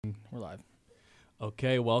We're live.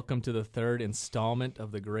 Okay, welcome to the third installment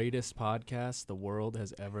of the greatest podcast the world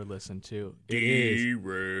has ever listened to.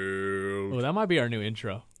 Derailed. Oh, that might be our new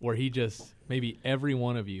intro, where he just, maybe every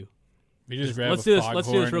one of you. Let's do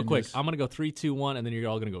this real quick. I'm going to go 3, 2, 1, and then you're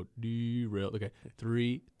all going to go derailed. Okay,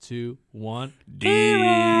 3, 2, 1.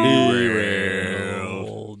 Derailed.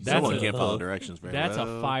 Someone can't follow directions very well. That's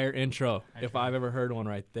a fire intro, if I've ever heard one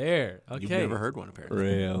right there. Okay. You've never heard one, apparently.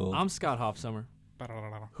 Real. I'm Scott Hoffsummer.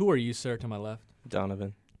 Who are you, sir, to my left?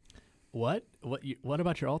 Donovan. What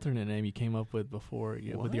about your alternate name you came up with before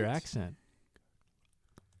with your accent?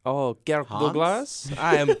 Oh, Kirk Hans? Douglas?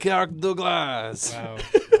 I am Kirk Douglas. Wow.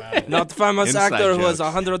 Not famous Inside actor who is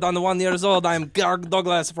jokes. 101 years old. I am Kirk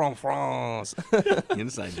Douglas from France.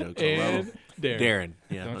 Inside jokes. And Darren. Darren.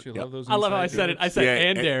 Yeah. Don't you yeah. love those? I love how I inside said it. jokes? I said Yeah,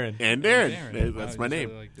 and Darren. And Darren. Darren. That's Wow, my you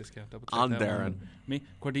name. Like discount. Double check I'm that Darren. one. Me,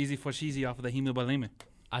 Cordizi Forchizi off of the Himo Balime.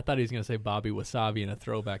 I thought he was going to say Bobby Wasabi in a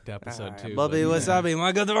throwback to episode 2. Bobby but- Wasabi,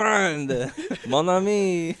 my good friend. Mon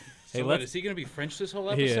ami. So Hey, what, is he going to be French this whole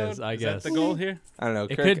He episode? is, I Is guess. that the goal here? I don't know.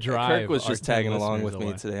 It Kirk, could drive Kirk was our just 10 tagging along with listeners me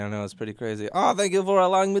away. today. I know it's pretty crazy. Oh, thank you for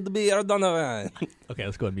allowing me to be here, Donovan. Okay,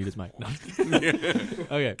 let's go ahead and mute his mic. No.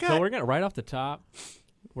 Okay, so we're going to, right off the top,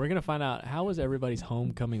 we're going to find out how was everybody's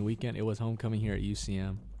homecoming weekend. It was homecoming here at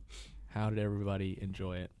UCM. How did everybody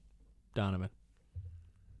enjoy it? Donovan.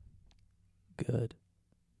 Good.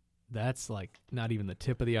 That's like not even the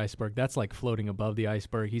tip of the iceberg. That's like floating above the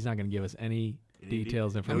iceberg. He's not going to give us any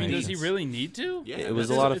details, I information. mean, does he really need to? Yeah, It was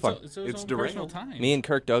a that's- lot of fun. It's It's own personal Derailed. time. Me and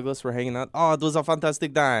Kirk Douglas were hanging out. Oh, it was a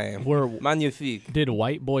fantastic time. We're, Magnifique. did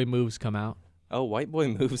White Boy Moves come out? Oh, white boy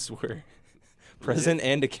moves were present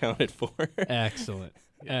and accounted for. Excellent.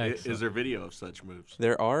 Excellent. Is there video of such moves?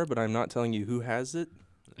 There are, but I'm not telling you who has it,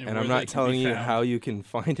 and where I'm they not can telling be you found. how you can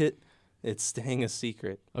find it. It's staying a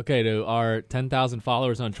secret. Okay, to our 10,000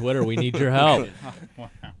 followers on Twitter, we need your help. Wow.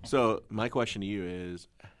 So my question to you is,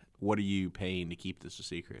 what are you paying to keep this a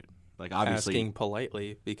secret? Like, obviously, Asking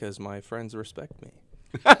politely because my friends respect me.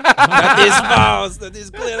 That is false. That is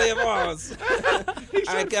clearly false.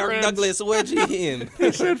 I got Douglas wedgie him.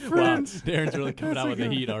 Wow, Darren's really coming out with the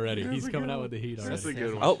heat already. He's coming out with the heat That's a already.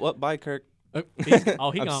 good one. Oh, well, bye, Kirk.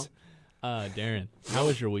 Oh, he I'm gone. Darren, how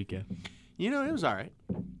was your weekend? You know, it was all right.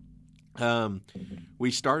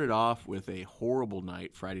 We started off with a horrible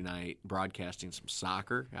night, Friday night, broadcasting some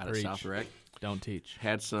soccer out of Preach. South Rec. Don't teach.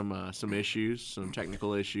 Had some issues, some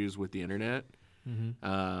technical issues with the internet.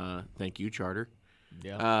 Thank you, Charter.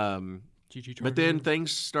 Yeah. But then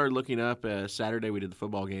things started looking up. Saturday we did the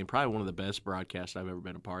football game, probably one of the best broadcasts I've ever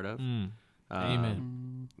been a part of.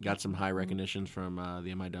 Amen. Got some high recognition from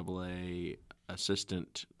the MIAA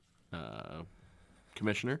assistant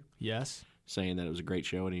commissioner, Yes. saying that it was a great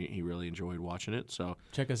show and he really enjoyed watching it. So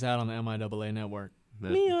Check us out on the MIAA network.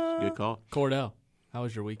 that's good call. Cordell, how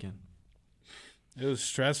was your weekend? It was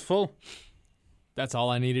stressful. That's all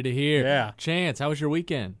I needed to hear. Yeah. Chance, how was your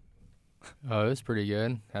weekend? Oh, it was pretty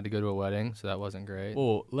good. Had to go to a wedding, so that wasn't great.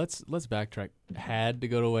 Well, let's backtrack. Had to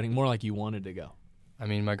go to a wedding, more like you wanted to go. I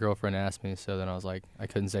mean, my girlfriend asked me, so then I was like, I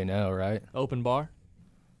couldn't say no, right? Open bar?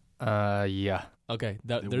 Yeah. Okay.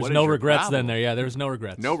 What There's is no your regrets problem? then there. Yeah, there's no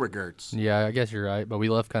regrets. No regrets. Yeah, I guess you're right, but we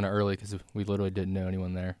left kind of early because we literally didn't know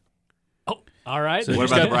anyone there. Oh, all right. So What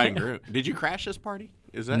just about the got- bride and groom? Did you crash this party?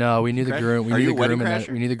 Is that No, we knew the crash? groom. We Are knew you the a wedding groom, and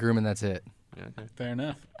crasher? we knew the groom, and that's it. Yeah, okay. Fair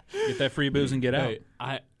enough. Get that free booze and get out.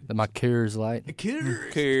 Hey, My Coors Light.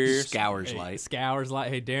 Scours light, Scours light.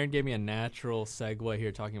 Hey, Darren gave me a natural segue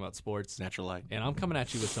here talking about sports, natural light. and I'm coming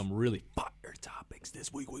at you with some really fire topics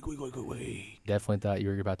this week. Definitely thought you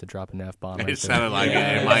were about to drop an F-bomb. Right It sounded like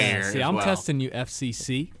it in my ear. See, as I'm well. testing you,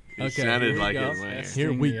 FCC. It Okay, sounded here we like go. it in my ear.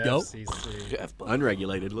 Here we The go. FCC.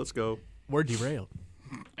 Unregulated. Let's go. We're derailed.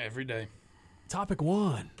 Every day. Topic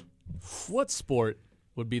 1. What sport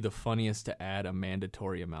would be the funniest to add a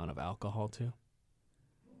mandatory amount of alcohol to?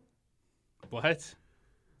 What?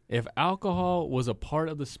 If alcohol was a part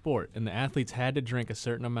of the sport and the athletes had to drink a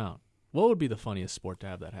certain amount, what would be the funniest sport to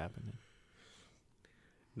have that happen in?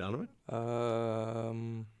 Donovan?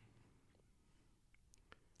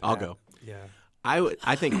 I'll go. Yeah.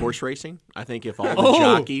 I think horse racing. I think if all the Oh!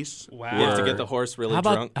 jockeys Wow. You have to were- get the horse really How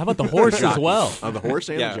about drunk. how about the horse as well? the horse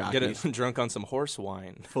and the Yeah, get jockeys it drunk on some horse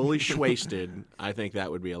wine. fully wasted, I think that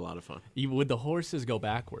would be a lot of fun. Would the horses go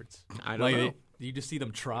backwards? I don't know. You just see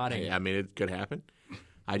them trotting. I mean, it could happen.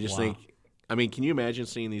 I just Wow. think. I mean, can you imagine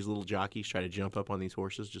seeing these little jockeys try to jump up on these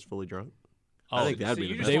horses just fully drunk? I think that'd So be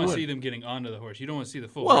you the just best. want would. to see them getting onto the horse. You don't want to see the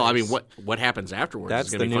full Well, race. I mean, what happens afterwards That's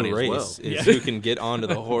is the going to be new funny race. as well. Is who can get onto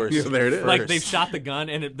the horse. So there it is. Like first. they've shot the gun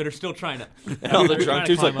and they're still trying to. And all the they're drunk trying to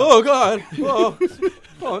dudes like, climb up. oh god, whoa.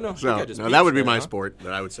 Oh no, So I just no, beat that would you be there, my huh? sport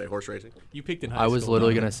that I would say horse racing. You picked in high I was school.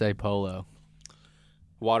 literally No. gonna say polo.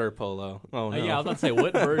 Water polo. Oh no. Yeah, I was about to say,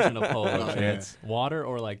 what version of polo? Oh, Chance? Water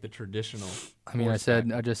or like the traditional? I mean,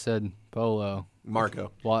 I just said polo.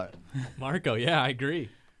 Marco. What? Marco, yeah, I agree.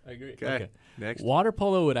 Okay. Next. Water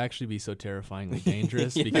polo would actually be so terrifyingly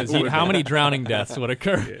dangerous because how many drowning deaths would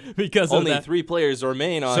occur because Only of that? 3 players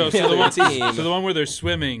remain on So the the other one, team. so the one where they're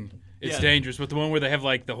swimming, it's Yeah. dangerous. But the one where they have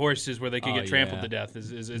like the horses where they could Oh, get trampled yeah. to death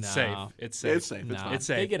is it's No. safe. It's safe. It's safe. It's Nah, fine. It's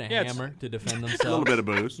safe. they get a Yeah, it's- hammer to defend A themselves. little bit of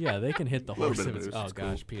booze. Yeah, they can hit the Little horse. bit of if it's- booze. Oh It's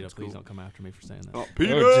gosh, cool. Peter, It's please cool. don't come after me for saying that. Oh,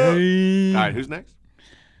 Peter. Oh, Jay. All right, who's next?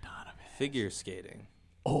 Figure skating.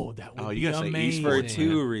 Oh, that would Oh, be you gotta say amazing. For esports.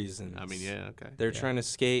 2 reasons. I mean, yeah, okay. They're trying to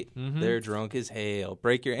skate. Mhm. They're drunk as hell.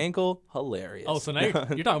 Break your ankle. Hilarious. Oh, so now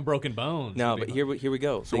you're talking broken bones. No, Would but be- here we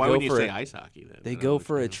go. So They why go wouldn't you for say a- ice hockey then? They I go don't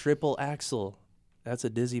for a understand. triple axel. That's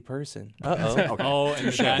a dizzy person. Uh oh. Oh, and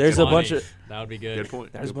that's There's a funny. bunch of- that would be good. Good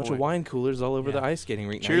point. There's a Good bunch point. of wine coolers all over Yeah. the ice skating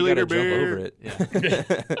rink. Now Cheerleader you gotta beer. jump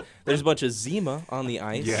over it. There's a bunch of Zima on the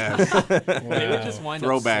ice. Yes. They would just wind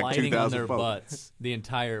Throwback up sliding on their 2004. butts the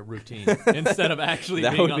entire routine instead of actually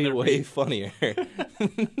That being would on be their way feet. funnier.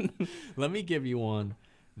 Let me give you one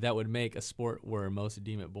that would make a sport where most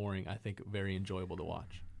deem it boring, I think, very enjoyable to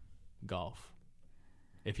watch. Golf.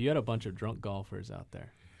 If you had a bunch of drunk golfers out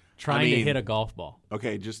there trying to mean, hit a golf ball.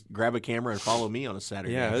 Okay, just grab a camera and follow me on a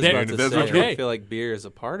Saturday. Yeah, I was There- about to That's say. what Okay. you're- I feel like beer is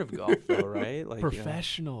a part of golf, though, right? Like,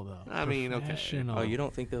 Professional, though. I mean, okay. Professional. Oh, you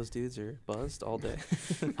don't think those dudes are buzzed all day?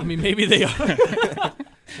 I mean, maybe they are.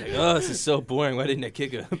 Like, oh, this is so boring. Why didn't I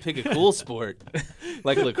pick a cool sport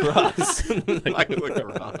like lacrosse? like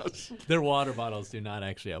lacrosse. Their water bottles do not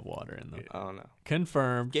actually have water in them. I don't know.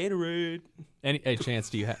 Confirmed. Gatorade. Hey,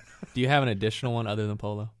 Chance, do you have an additional one other than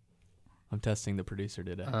polo? I'm testing the producer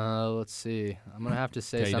today. Let's see. I'm gonna have to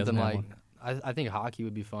say Okay, he something doesn't like have I think hockey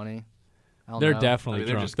would be funny. I don't They're know. definitely I mean,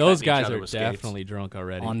 they're drunk. just Those cutting each guys other are with skates. definitely drunk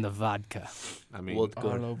already. on the vodka. I mean, Well,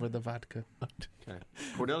 good. over the vodka. okay.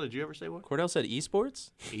 Cordell, did you ever say what? Cordell said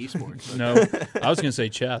esports. Esports. No, I was gonna say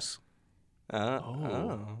chess.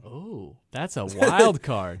 Oh, that's a wild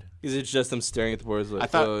card. Because it's just them staring at the boards like, I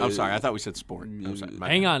thought. oh, I'm sorry. I thought we said sport. I'm sorry. My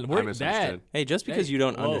Hang bad. on, I we're misunderstood. Hey, just because you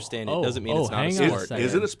don't whoa, understand it oh, doesn't mean oh, it's not a hang on a sport. second.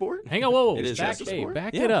 Is it a sport? Hang on, whoa. It is back, just a hey, sport?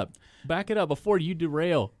 back Yeah. it up. Back it up before you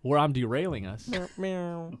derail where I'm derailing us.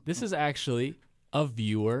 Meow. This is actually a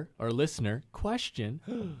viewer or listener question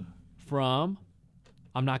from,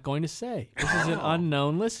 I'm not going to say. This is an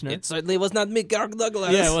unknown listener. It certainly was not me, Kirk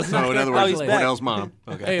Douglas. Yeah, it was not. So in other Oh, words, he's back. Cordell's mom.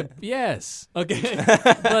 Okay. Hey, yes. Okay.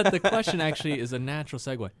 But the question actually is a natural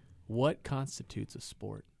segue. What constitutes a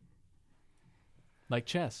sport? Like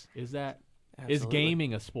chess. Is Absolutely.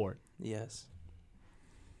 gaming a sport? Yes.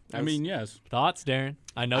 I mean, yes. Thoughts, Darren?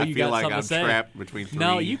 I know I you feel got like something I'm to say. trapped between three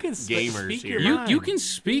No, you can gamers speak here. your You mind. you can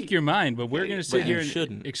speak your mind, but we're gonna sit But here you and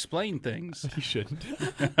shouldn't. explain things. You shouldn't.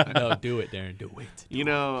 No, do it, Darren. Do it. You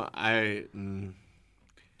know,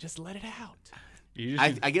 Just let it out. You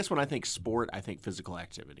just, I guess when I think sport, I think physical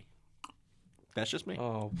activity. That's just me.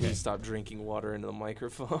 Oh, please stop drinking water into the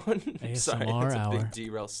microphone. ASMR Sorry, that's a hour. big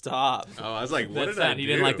derail. Stop. Oh, I was like, what That did I sound. do? He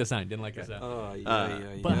didn't like the sound. Didn't like the sound. Oh,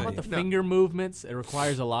 But how about the finger movements? It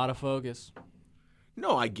requires a lot of focus.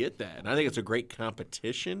 No, I get that. And I think it's a great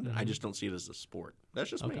competition. I just don't see it as a sport. That's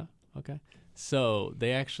just me. Okay. So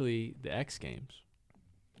they actually, the X Games.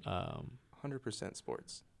 100%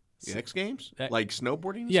 sports. The X Games? That- Like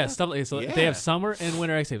snowboarding? And Yeah, stuff? stuff like so. Yeah. They have summer and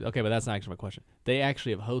winter X Games. Okay, but that's not actually my question. They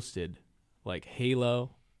actually have hosted like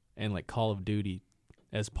Halo and like Call of Duty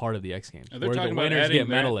as part of the X Games. they're where talking the about winners adding get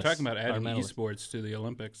medalists. talking about or adding medalists. esports to the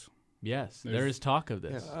Olympics. Yes, there There's- is talk of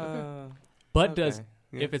this. Uh, But okay. does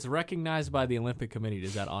Yeah. if it's recognized by the Olympic Committee,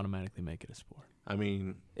 does that automatically make it a sport? I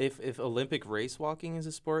mean, If Olympic race walking is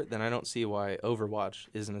a sport, then I don't see why Overwatch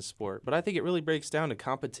isn't a sport. But I think it really breaks down to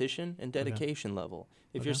competition and dedication level.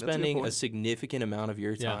 If you're That's a good spending a point. significant amount of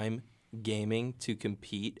your Yeah. time gaming to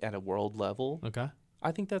compete at a world level, Okay.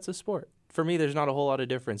 I think that's a sport. For me, there's not a whole lot of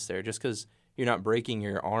difference there. Just because you're not breaking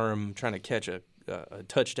your arm trying to catch a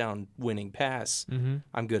touchdown winning pass,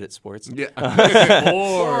 I'm good at sports. yeah.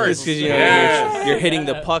 Just because you're hitting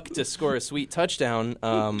the puck to score a sweet touchdown.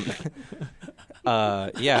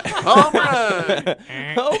 Yeah. Home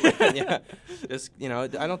run! Yeah. Just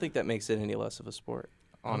I don't think that makes it any less of a sport.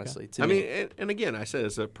 Honestly, to I me. mean, and again, I said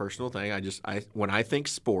it's a personal thing. When I think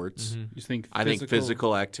sports, You think I think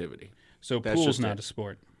physical activity. So That's pool's just not it. a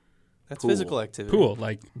sport. that's pool. physical activity. Pool,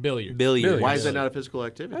 like Billiards. Billiards. Why is that not a physical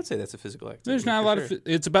activity? I'd say that's a physical activity. there's not a for lot sure. of.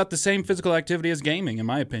 It's about the same physical activity as gaming, in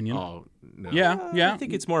my opinion. Oh, No. Yeah. I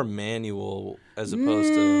think it's more manual as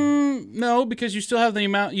opposed to. No, because you still have the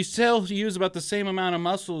amount. You still use about the same amount of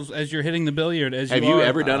muscles as you're hitting the billiard. As Have you you are.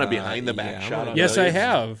 ever done a behind the back yeah, shot? I'm On Yes, I billiards?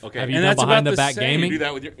 have. Okay. Have you And done that's behind about the back same. gaming? You do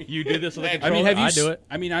that with your. You do this with a I controller? mean, have you? I do it.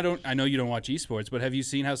 I mean, I know you don't watch esports, but have you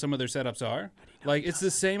seen how some of their setups are? Like, it's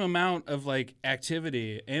the same amount of like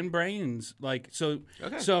activity and brains. Like, so.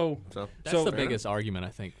 Okay. So That's the biggest argument I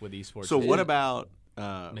think with esports. So is- what about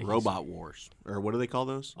Make robot wars, or what do they call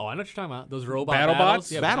those? Oh, I know what you're talking about. Those robot Battle battles?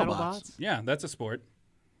 bots? Yeah, Battle battle bots. bots. yeah, that's a sport.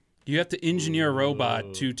 You have to engineer a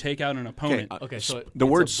robot to take out an opponent. Okay, so The It's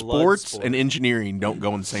word a blood sports sport. and engineering don't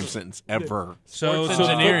go in the same sentence ever. So Sports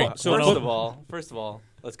engineering. football- So First football- First of all,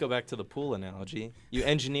 let's go back to the pool analogy. You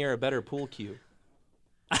engineer a better pool cue.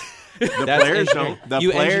 The That's players engineering. don't. The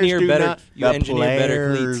You players engineer do better- not. you the engineer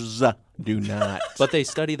better players do not. But they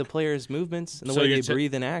study the players' movements and the So way you're they t-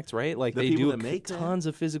 breathe and act, right? Like The they people do that make that? tons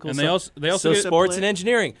of physical And stuff. they also so get- sports play- and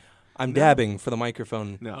engineering. I'm dabbing for the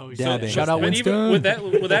microphone. No. Dabbing. shout out But even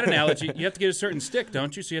Winston. with that analogy, you have to get a certain stick,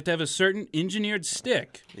 don't you? So you have to have a certain engineered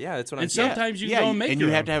stick. Yeah, that's what I'm And saying. sometimes you yeah, go and make and your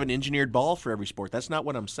you have own. to have an engineered ball for every sport. That's not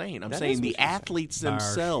what I'm saying. I'm That saying is the what you're saying. athletes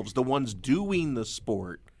themselves, the ones doing the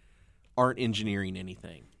sport, aren't engineering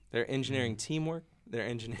anything. They're engineering teamwork. They're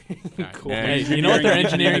engineering cool. Hey, you know what they're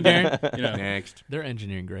engineering, Darren? You know, Next. They're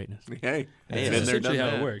engineering greatness. Hey, Hey, been that's there, essentially done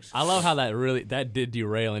how that. it works. I love how that did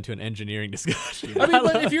derail into an engineering discussion. I mean,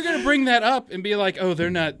 but if you're going to bring that up and be like, "Oh, they're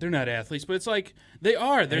not athletes," but it's like they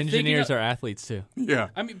are. They're Engineers thinking, are athletes too. Yeah.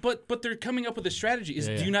 I mean, but they're coming up with a strategy. Yeah,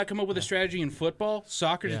 Do yeah. you not come up with a strategy in football,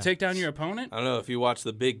 soccer Yeah. to take down your opponent? I don't know if you watched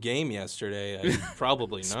the big game yesterday.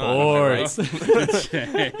 Probably not. Sports.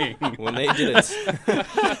 Dang. Right? When they did it,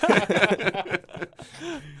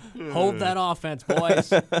 Hold that offense, boys.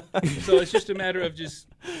 So it's just a matter of just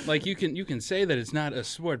like you can say that it's not a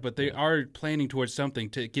sport, but they are planning towards something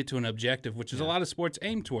to get to an objective, which is a lot of sports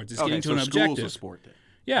aim towards. Is Okay, getting to so an school's objective. a sport then.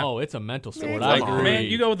 Yeah. Oh, it's a mental sport. Come I like, on. agree. man,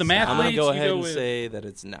 you go with the math. I'm going to go ahead and with, say that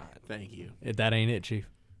it's not. Thank you. That ain't it, Chief.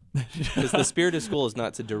 Because the spirit of school is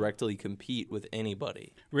not to directly compete with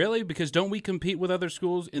anybody. Really? Because don't we compete with other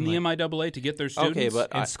schools in the MIAA to get their students? Okay,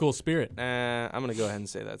 but In school spirit. I'm going to go ahead and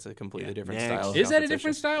say that's a completely different Next. style. Of is that a competition.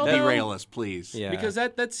 different style? That- though? Derail us, please. Yeah. Because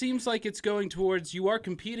that seems like it's going towards you are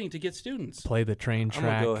competing to get students. Play the train I'm gonna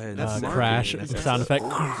track. go ahead and That's say Crash marketing. sound effect.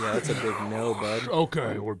 Yeah, that's a big no, bud.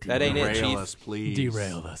 Okay, That ain't it, Derail Chief. us, please.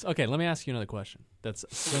 Derailed us. Okay, let me ask you another question. That's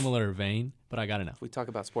a similar vein, but I got enough. We talk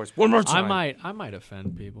about sports one more I time. might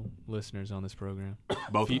offend people, listeners on this program.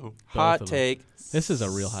 Both of them. Hot of them. take. This is a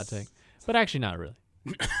real hot take, but actually not really.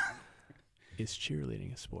 Is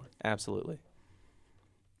cheerleading a sport? Absolutely.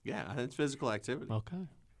 Yeah, it's physical activity. Okay.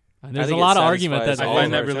 And there's a think lot it of argument satisfies that I all find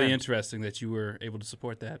of that our really terms. interesting that you were able to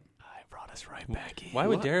support that. I brought us right back in. Why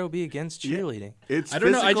would What? Darrow be against cheerleading? It's I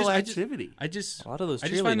don't know. physical I just activity. I just A lot of those I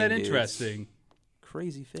just find that cheerleading dudes. interesting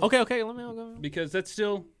Crazy fit. Okay. Let me go. because that's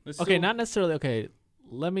still Okay, not necessarily. Okay,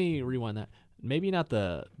 let me rewind that. Maybe not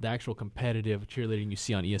the actual competitive cheerleading you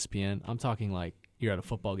see on ESPN. I'm talking like you're at a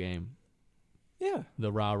football game, Yeah. the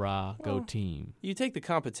rah rah go Well, team. You take the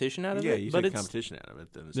competition out of Yeah, it, you but take it's competition out of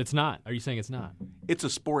it. Then It's not. Are you saying it's not? it's a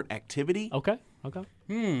sport activity. Okay.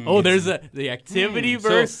 Hmm. Oh, there's the activity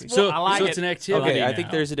versus. so I like so it. it's an activity. okay. I now. think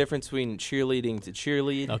there's a difference between cheerleading to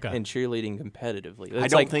cheerlead Okay. and cheerleading competitively. I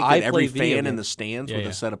It's don't like think I that every play video fan in the games. stands Yeah, with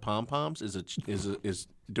yeah. a set of pom poms is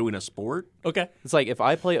doing a sport. Okay. It's like if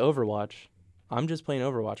I play Overwatch, I'm just playing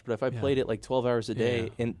Overwatch. But if I Yeah. played it like 12 hours a day Yeah.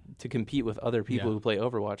 and to compete with other people Yeah. who play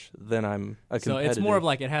Overwatch, then I'm a So competitor. it's more of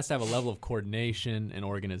like it has to have a level of coordination and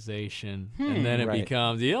organization, and then it Right.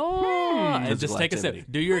 becomes and just Physical take a activity.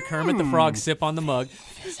 sip. Do your Kermit the Frog sip on the mug.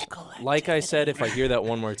 like I said, if I hear that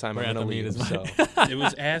one more time, We're I'm at going to the leave. meet So as it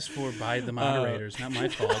was asked for by the moderators, not my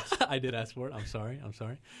fault. I did ask for it. I'm sorry.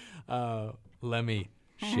 Let me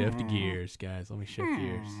shift gears, guys. Let me shift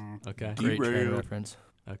gears. Okay. Great train Derailed. reference.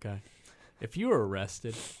 Okay. If you were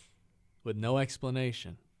arrested with no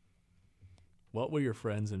explanation, what will your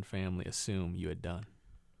friends and family assume you had done?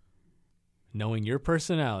 Knowing your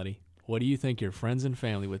personality, what do you think your friends and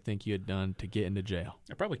family would think you had done to get into jail?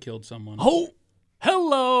 I probably killed someone. Oh,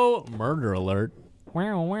 hello, murder alert.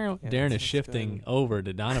 Wow, wow. Darren is shifting over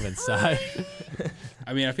to Donovan's side.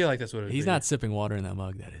 I mean, I feel like that's what it would He's be. not sipping water in that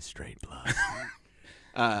mug. That is straight blood.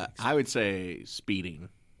 I would say speeding.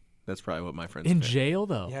 That's probably what my friends In think. jail,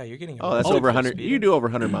 though. yeah, you're getting. Oh, that's arrested over for 100. speeding. You do over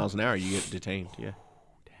 100 miles an hour, you get detained. Yeah.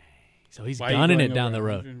 So he's Why are you gunning going it down over the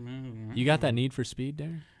road. 100 miles? You got that need for speed,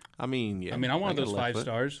 Darren? I mean, yeah. I mean, I wanted got those a left 5 foot.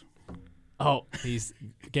 stars. Oh, he's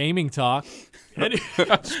gaming talk.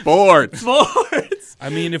 Sports. Sports. I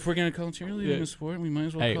mean, if we're gonna call cheerleading Yeah. a sport, we might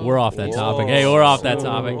as well. Hey, call we're it- off that Whoa. topic. Hey, we're off that Whoa.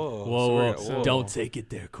 topic. Whoa. Whoa, whoa. So- Don't take it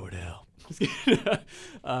there, Cordell.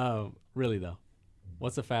 Really though,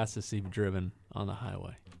 what's the fastest you've driven on the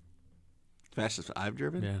highway? Fastest I've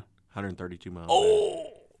driven? Yeah. 132 miles. Oh,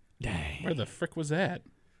 dang. Where the frick was that?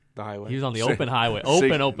 The highway. He was on the open highway.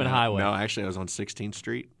 Open highway. No, actually, I was on 16th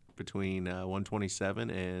Street between 127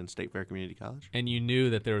 and State Fair Community College. And you knew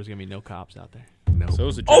that there was going to be no cops out there. No. So it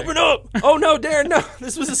was a drag. Open up! Oh no, Darren! No,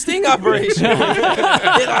 this was a sting operation.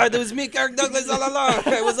 It was me, Kirk Douglas, all along.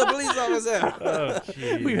 I was a police officer. Oh,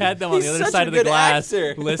 We've had them on He's the other such side a of the good glass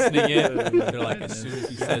actor. listening in. They're like,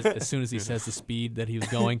 as soon as he says the speed that he was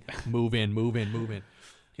going, move in.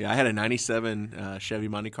 Yeah, I had a 97 Chevy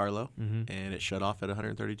Monte Carlo, and it shut off at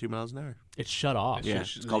 132 miles an hour. It shut off. Yeah,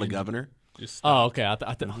 it's called a Governor. Just Oh, okay. I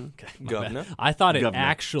thought. Okay, my Governor? bad. I thought it Governor.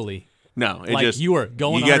 actually. No, it Like just you were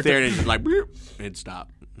going You got 100 there and it's just like boop, it'd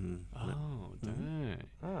stop. Oh, dang.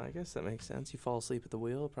 Oh, I guess that makes sense. You fall asleep at the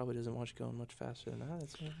wheel. It probably doesn't want you going much faster than that.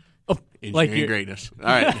 That's Oh, Engineering like you're, greatness. All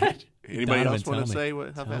right. Anybody Donovan, else want tell to me. say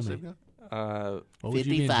how Tell fast me. they've gone? what would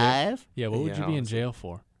you be in jail? Yeah, what would Yeah, you be in honestly. jail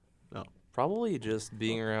for? probably just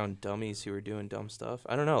being around dummies who are doing dumb stuff.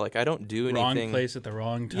 I don't know. Like, I don't do wrong anything. place at the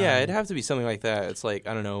wrong time. Yeah, it'd have to be something like that. It's like,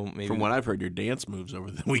 I don't know, maybe. From what I've heard, your dance moves over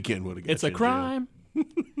the weekend would have got It's you a in jail. crime.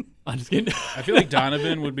 I'm just kidding. I feel like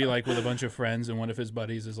Donovan would be like with a bunch of friends, and one of his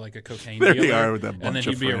buddies is like a cocaine There dealer. you are with that and then bunch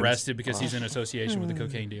he'd of be friends. arrested because he's in association with the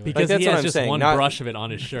cocaine dealer. Because that's he what has I'm just saying, one not- brush of it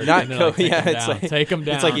on his shirt. Not and they're like, yeah, take him it's down. like Take him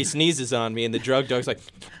down. It's like he sneezes on me, and the drug dog's like,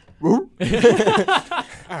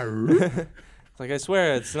 like, I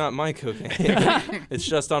swear it's not my cocaine. It's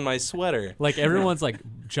just on my sweater. Like everyone's like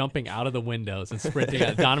jumping out of the windows and sprinting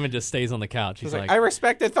out. Donovan just stays on the couch. He's He's like, I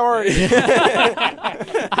respect authority.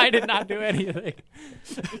 I did not do anything.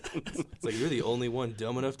 It's like, you're the only one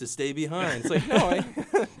dumb enough to stay behind. It's like, no,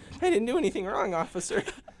 I didn't do anything wrong, officer.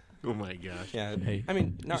 Oh my gosh. Yeah, Hey. I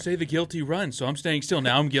mean, You not, say the guilty run, so I'm staying still.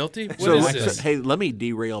 Now I'm guilty. What So, is this? hey, let me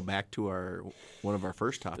derail back to one of our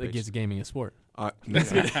first It topics. gives gaming a sport.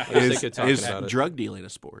 sick of talking is about it. drug dealing a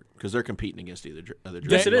sport? Because they're competing against other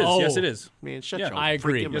drug Yes, it is. Oh. Yes, it is. Man, shut Yeah, your I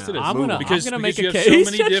agree. freaking Yes, it mouth. is. I'm gonna- because, I'm gonna make because a you have case.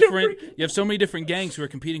 so many Shut your different you have so many different gangs who are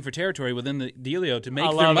competing for territory within the dealio to make I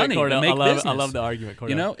their love money, it, Cordell. to make business. I love the argument, Cordell.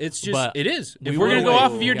 You know, it's just But it is. If we we're gonna will go wait.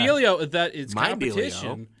 off of your Yeah. dealio, that it's My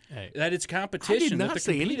competition. Hey. That it's I competition. did that not they're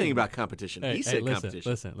say competing. anything about competition. Hey, He said listen,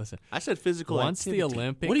 competition. Listen. I said physical Once the activity.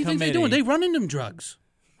 Olympic What do you think Committee, they're doing? They running them drugs.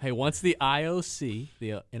 Hey, once the IOC,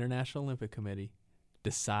 the International Olympic Committee,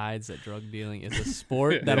 decides that drug dealing is a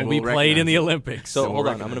sport that'll be will played in the recognize it. Olympics, so Don't hold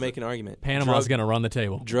on. recognize I'm going to it. make an argument. Panama's going to run the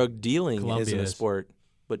table. Drug dealing Colombia isn't a is. sport,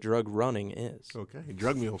 but drug running is. Okay,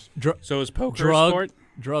 drug mules. So is poker a sport?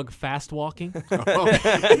 Drug fast walking. You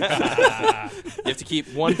have to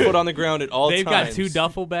keep one foot on the ground at all They've times. got two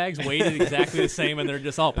duffel bags weighted exactly the same, and they're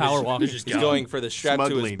just all power walking. just He's going for the strap to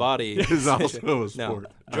his Smuggling body. is also a No, sport.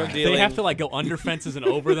 drug dealing. They have to like go under fences and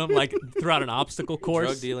over them, like throughout an obstacle course.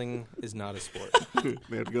 Drug dealing is not a sport.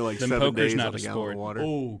 They have to go like Then 7 poker's days not on a a gallon sport. of water.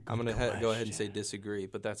 Oh, I'm going to go ahead and say disagree,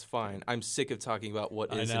 but that's fine. I'm sick of talking about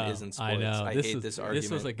what is and isn't sports. I know. I this hate is, this argument.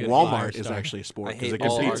 This was a good Walmart fire is starter. actually a sport I because hate it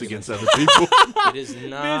all competes arguments. against other people. It is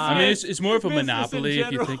not. I mean, it's more of a Business in monopoly if you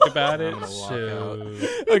general. think about it. I'm gonna walk So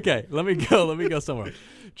Okay, let me go somewhere.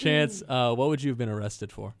 Chance, what would you have been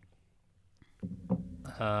arrested for?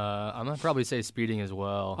 I'm gonna probably say speeding as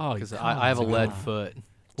well Oh, because come I have a on. lead foot.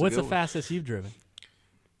 What's the good one. fastest you've driven?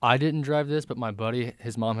 I didn't drive this, but my buddy,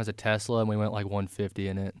 his mom has a Tesla, and we went like 150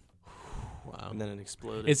 in it. Wow. And then it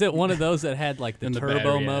exploded. Is it one of those that had like the and the turbo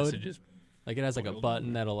battery mode? acid just Like it has like a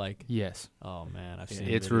button that'll like. Yes, Oh man, I've seen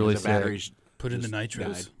it's videos. really the sick. batteries put in the just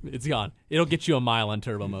nitros. died. It's gone. It'll get you a mile on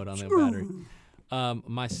turbo mode on the battery.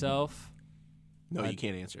 Myself. No, you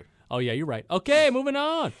can't answer. Oh yeah, you're right. Okay, moving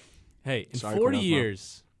on. Hey, in Sorry, 40 Cornell's mom.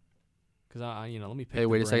 years, because let me pick. Hey, the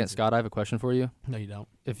wait a second, brains. Scott. I have a question for you. No, you don't.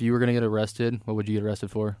 If you were gonna get arrested, what would you get arrested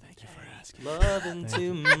for? Thank you for asking. Loving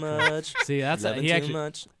too much. See, that's Loving he too actually.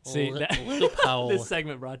 much. See, that, this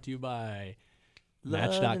segment brought to you by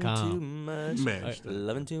Loving too Match.com. much. Match.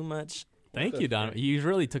 Loving too much. Thank you, Donovan. You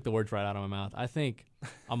really took the words right out of my mouth. I think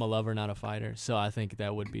I'm a lover, not a fighter, so I think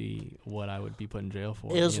that would be what I would be put in jail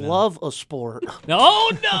for. Is you know? love a sport? No,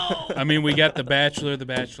 no. I mean, we got the Bachelor, the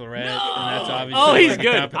Bachelorette, and that's obviously Oh, he's like a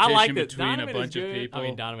good. I competition like it. between Donovan a bunch is of good. people. I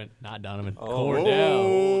mean, Donovan, not Donovan. Oh.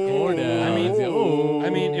 Cordell. I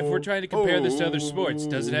mean, if we're trying to compare this to other sports,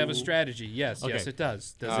 does it have a strategy? Yes, Okay. yes, it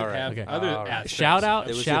does. Does All it right. have Okay. other All right. aspects? Shout out, It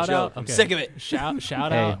was a shout joke. out. I'm Okay. sick of it. Shout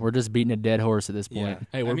Hey, out. we're just beating a dead horse at this point. Yeah.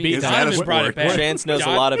 Hey, we're I mean, beating. Donovan Is that a brought it sport? back. Chance knows a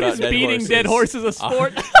Don- lot about Is dead beating horses. dead horses a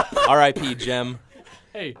sport? R.I.P. Jem.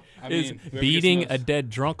 Hey, I is mean, whoever beating gets the a most- dead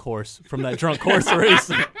drunk horse from that drunk horse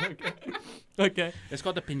race? Okay. It's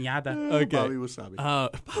called the pinata. Okay. Bobby Wasabi.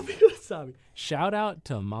 Bobby Wasabi. Shout out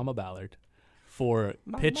to Mama Ballard for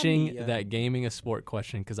pitching that gaming a sport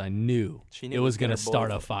question because I knew She it knew was going to her boy-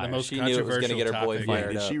 start a fire. The most She knew it was going to get her boy controversial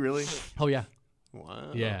fired Did up. she really? Oh, yeah.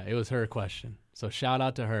 Wow. Yeah, it was her question. So shout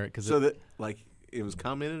out to her. Cause So that it was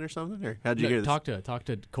commented or something, or how'd you hear this? talk to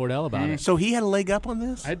Cordell about it. So he had a leg up on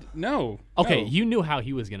this. No. Okay, no. you knew how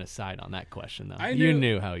he was going to side on that question, though. I You knew-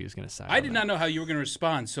 knew how he was going to side. I on did that. not know how you were going to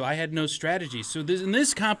respond, so I had no strategy. So in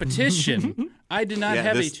this competition, I did not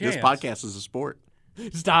have a chance. This podcast is a sport.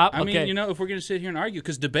 Stop. I okay. mean, if we're going to sit here and argue,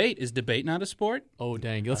 because is debate not a sport? Oh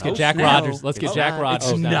dang! Let's get Oh, Jack snap. Rogers. Let's get It's Jack not.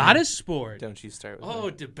 Rogers. It's down not here. a sport. Don't you start with Oh,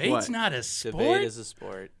 that. debate's What? not a sport. Debate is a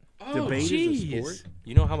sport. Oh, Debate is a jeez. sport?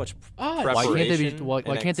 You know how much Oh, Why can't they be? preparation Why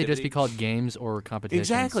and can't they just be activity- called games or competitions?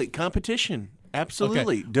 Exactly, competition.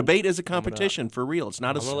 Absolutely, debate is a competition for real. It's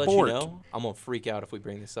not a I'm gonna sport. let you know. I'm gonna freak out if we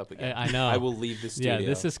bring this up again. I know. I will leave the studio. Yeah,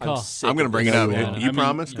 this is I'm called- sick I'm going to of bring it this. up. Yeah. You I mean,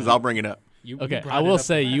 promise? Because I'll bring it up. You Okay, brought I it will up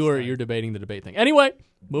say last you're time. debating the debate thing. Anyway,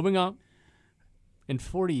 moving on. In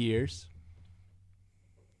 40 years,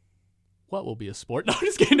 what will be a sport? No, I'm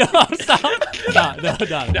just kidding. No, stop. No.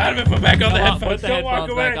 Donovan, put back on the Come on, headphones. put the Don't walk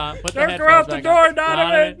headphones away. back on. Put the Don't go headphones out the back door, on.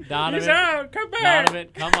 Donovan. Donovan. He's out. Come back. Donovan,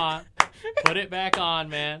 come on. Put it back on,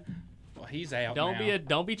 man. Well, he's out Don't now.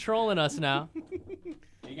 don't be trolling us now.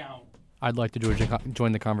 He gone. I'd like to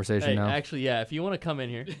join the conversation Hey, now. actually, yeah, if you want to come in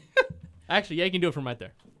here. Actually, yeah, you can do it from right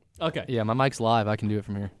there. Okay. Yeah, my mic's live. I can do it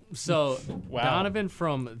from here. So Wow. Donovan,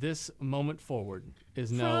 from this moment forward,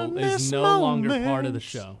 is no From this longer part of moment. the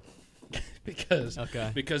show. Because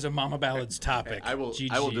Okay. because of Mama Ballard's topic. I will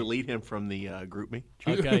GG. delete him from the group me.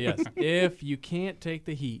 Okay, yes. If you can't take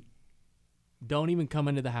the heat, don't even come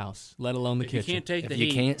into the house, let alone the If you kitchen. can't take If the you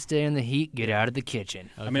heat. can't stay in the heat, get out of the kitchen.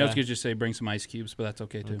 Okay. I mean, I was going to just say bring some ice cubes, but that's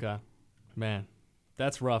okay too. Okay. Man,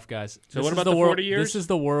 that's rough, guys. So This what is about the world, 40 years? This is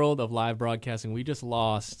the world of live broadcasting. We just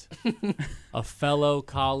lost a fellow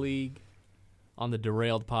colleague on the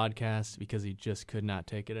Derailed podcast because he just could not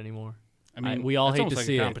take it anymore. I mean, we all that's hate almost to like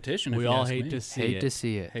see a it. competition. if We you all ask hate me. to see Hate it. to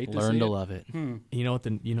see it. Hate to Learn see to it. love it. You know what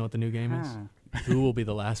the new game is? Who will be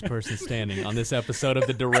the last person standing on this episode of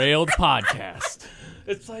the Derailed podcast?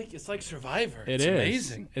 It's like Survivor. It's It's amazing.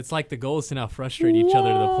 amazing. It's like the goal is to now frustrate each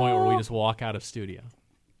other to the point where we just walk out of studio.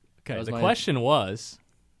 Okay, was the my- question was,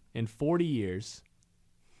 in 40 years,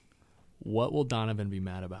 what will Donovan be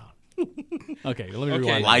mad about? Okay, let me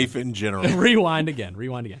rewind. Life in general. Rewind again.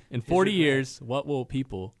 In 40 years, what will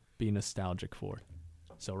people be nostalgic for?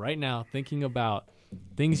 So right now, thinking about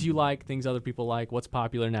things you like, things other people like, what's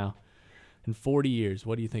popular now. In 40 years,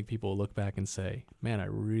 what do you think people will look back and say, man, I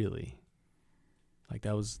really,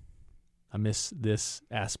 I miss this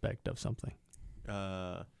aspect of something.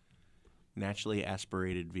 Naturally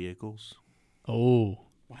aspirated vehicles, Oh,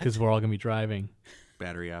 because we're all going to be driving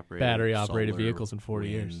battery operated battery-operated solar, vehicles in 40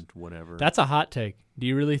 years. wind, whatever. That's a hot take. Do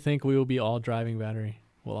you really think we will be all driving battery?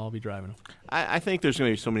 We'll all be driving them. I think there's going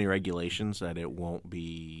to be so many regulations that it won't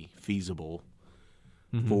be feasible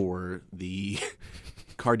Mm-hmm. for the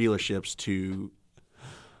car dealerships to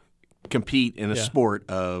compete in a Yeah. sport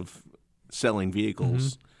of selling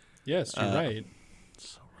vehicles. Yes, you're right.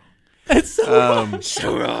 It's so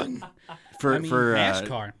So wrong. For I mean, for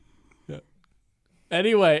NASCAR.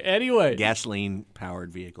 Anyway. gasoline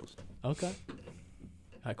powered vehicles. Okay.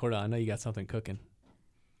 Hi, Corda, I know you got something cooking.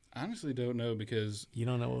 I honestly don't know because You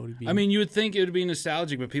don't know what would be. I mean, you would think it would be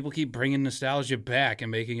nostalgic, but people keep bringing nostalgia back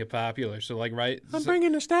and making it popular. So, like, right? I'm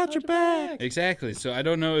bringing nostalgia back. Exactly. So I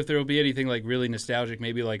don't know if there will be anything like really nostalgic.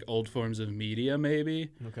 Maybe like old forms of media. Maybe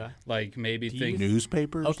okay. like maybe you- things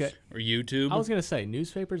Newspapers. Okay. or YouTube. I was gonna say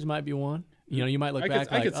newspapers might be one. You know, you might look I could-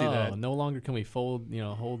 back I like, could see oh, that. no longer can we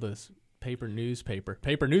hold this paper newspaper.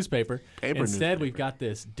 Paper Instead, newspaper. we've got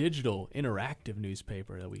this digital interactive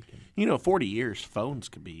newspaper that we can. 40 years, phones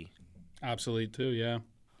could be. Obsolete too. Yeah.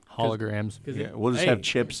 Holograms. Yeah, we'll just have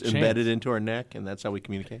chips embedded into our neck, and that's how we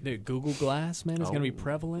communicate. Dude, Google Glass, man, is going to be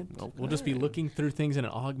prevalent. okay. We'll just be looking through things in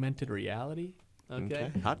an augmented reality.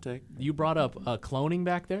 Okay. Hot take. You brought up cloning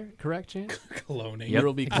back there, correct, Chance? Cloning. You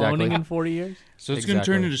will be exactly. cloning in 40 years? So it's going to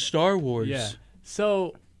turn Exactly. into Star Wars. Yeah.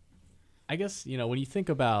 So, I guess, when you think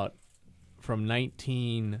about from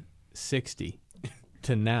 1960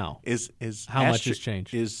 to now, Is How much has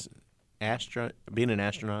changed? Is being an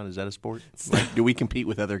astronaut, is that a sport? Like, do we compete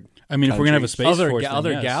with other? I mean, if we're going to have a countries? space other force, then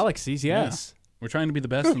other yes. galaxies, yes. We're trying to be the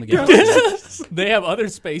best in the galaxy. They have other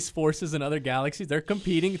space forces in other galaxies. They're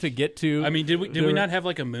competing to get to. I mean, did we not have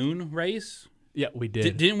like a moon race? Yeah, we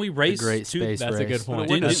did. Didn't we race? great to- space That's a race. good point.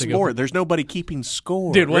 What That's is a good sport? There's nobody keeping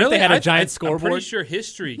score. Dude, what if they had a I- giant I'm scoreboard? pretty sure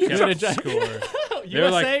history kept had a a giant- score. They USA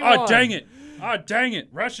were like, oh, won." dang it. Oh, dang it.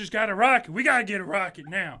 Russia's got a rocket. We got to get a rocket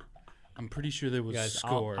now. I'm pretty sure there was Guys,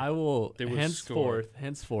 score. I will There was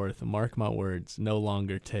henceforth, mark my words, no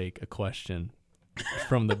longer take a question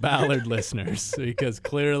from the Ballard listeners, because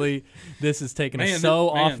clearly this is taking us Man,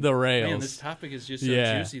 so man, off the rails. Man, this topic is just so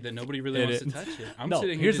Yeah. juicy that nobody really wants to touch it. I'm No,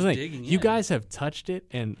 sitting here here's just the thing. digging You in. guys have touched it,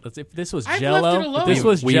 and if this was I've Jello, left it alone. if this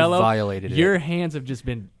was We Jello, violated it. your hands have just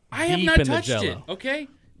been I have deep not in the touched Jello. it. Okay,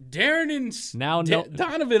 Darren and Now, no-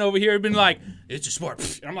 Donovan over here have been like, "It's a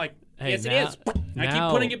sport." And I'm like, Hey, "Yes, now- it is." And I keep now-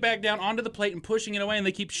 putting it back down onto the plate and pushing it away, and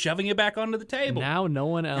they keep shoving it back onto the table. Now no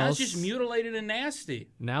one Now else. it's just mutilated and nasty.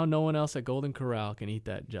 Now no one else at Golden Corral can eat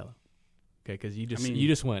that Jello. Okay, because you mean-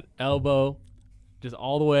 just went elbow, just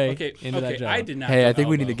all the way Okay, into that Jello. I did not. Hey, go I think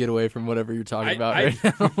we need to elbow. get away from whatever you're talking about I,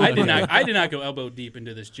 right now. I did not go elbow deep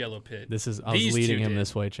into this Jello pit. I was These leading two him did.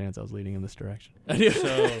 this way, Chance. I was leading him this direction.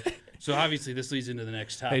 So obviously this leads into the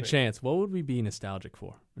next topic. Hey, Chance, what would we be nostalgic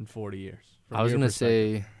for in 40 years? From I was your gonna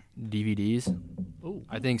perspective? say DVDs. Ooh,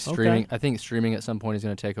 I think okay. streaming. I think streaming at some point is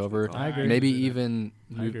going to take over. I agree. Maybe with that. even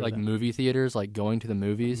I agree with like that. movie theaters, like going to the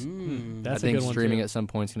movies. That's I think a good one streaming too. at some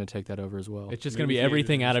point is going to take that over as well. It's just going to Movie be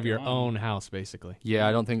everything theaters out of your gone. own house, basically. Yeah,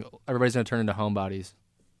 I don't think everybody's going to turn into homebodies.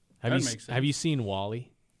 Have That you makes sense. have you seen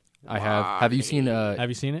Wall-E? I have. Have you seen Have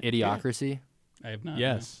you seen it? Idiocracy? I have not.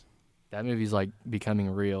 Yes. That movie's like becoming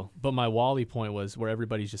real. But my Wall-E point was where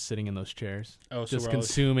everybody's just sitting in those chairs, Oh, so just we're all-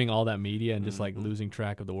 consuming all that media and just like losing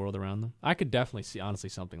track of the world around them. I could definitely see, honestly,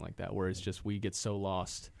 something like that where it's just we get so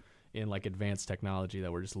lost in like advanced technology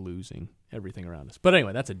that we're just losing everything around us. But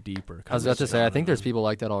anyway, that's a deeper. I was about to say, I think there's conversation. people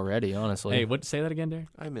like that already. Honestly, Hey, what? Say that again, Derek.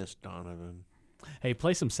 I miss Donovan. Hey,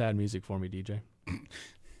 play some sad music for me, DJ.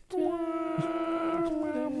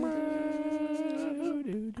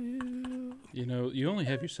 You know, you only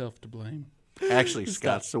have yourself to blame. Actually,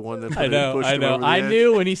 Scott's the one that I know, pushed I him know. over the I edge.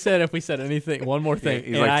 knew when he said if we said anything, one more thing.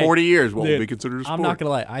 He's and like 40 years. What will dude, be considered a sport? I'm not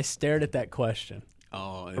gonna lie. I stared at that question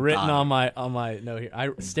Oh, and written thought- on my note here. I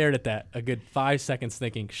stared at that a good 5 seconds,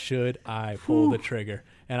 thinking, should I pull the trigger?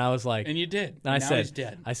 And I was like, And you did. and I now said, he's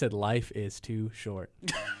dead. I said, life is too short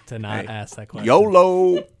to not Hey, ask that question.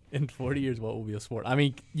 YOLO. In 40 years, what will be a sport? I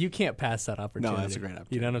mean, you can't pass that opportunity. No, that's a great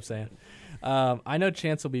opportunity. You know what I'm saying? I know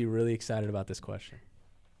Chance will be really excited about this question.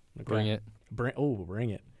 Okay. bring it. Bring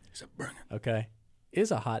it. He's a burner. Okay.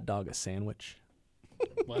 Is a hot dog a sandwich?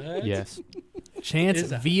 What? Yes. Chance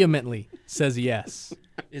Is a- vehemently says yes.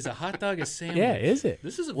 Is a hot dog a sandwich? Yeah, is it?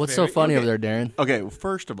 This is a What's very, so funny okay. over there, Darren? Okay, well,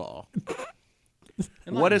 first of all,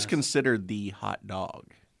 what is considered the hot dog?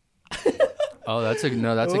 Oh, that's a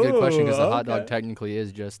good question because the hot dog okay. technically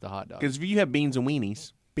is just the hot dog. Because if you have beans and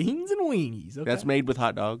weenies, Beans and weenies. Okay. that's made with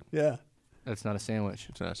hot dog. yeah. That's not a sandwich,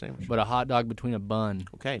 It's not a sandwich. but a hot dog between a bun.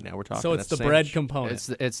 Okay, now we're talking. So it's That's the a bread sandwich.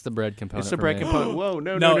 component. It's the bread component. It's the for bread me. component. Whoa,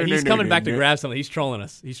 no, no, no, he's no, coming no, back no. to grab something. He's trolling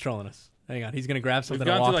us. Hang on. He's going to grab We've something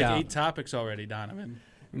and gone walk through like out. 8 topics already, Donovan.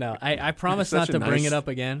 No, I promise Such not a to bring nice- it up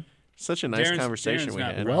again. Such a nice Darren's- conversation Darren's we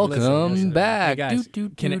not had. wrong. Welcome Listen. back. Hey guys, Do.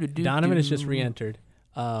 Donovan has just re-entered.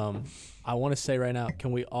 I want to say right now,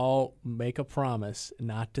 can we all make a promise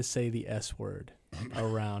not to say the S word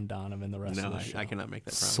around Donovan the rest No, of the show? I cannot make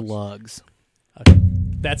that promise. Slugs.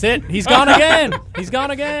 That's it. He's gone again. He's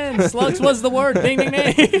gone again. Slugs was the word. Ding, ding,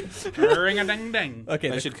 ding. Ring-a-ding-ding.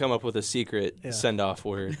 Okay, I should come up with a secret Yeah. send-off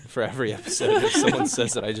word for every episode. If someone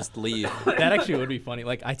says it, I just leave. that actually would be funny.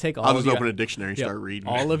 Like, I take all I'll of just you open a dictionary and Yeah, start reading.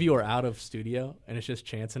 all of you are out of studio, and it's just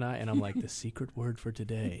Chance and I, and I'm like, the secret word for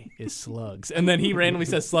today is slugs. And then he randomly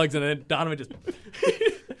says slugs, and then Donovan just,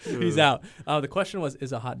 he's out. The question was,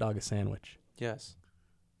 is a hot dog a sandwich? Yes.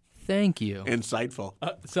 Thank you. Insightful.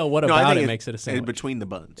 So what No, I about think it makes it a sandwich? between the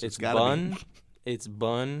buns. It's gotta bun. be. It's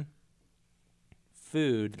bun.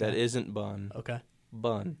 Food that Okay. isn't bun. Okay.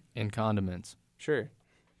 Bun. And condiments. Sure.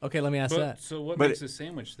 Okay, let me ask that. So what But makes a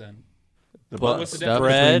sandwich then? The But- buns. the Stuff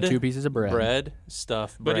Bread. between 2 pieces of bread. Bread.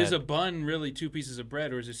 Stuff. But bread. is a bun really 2 pieces of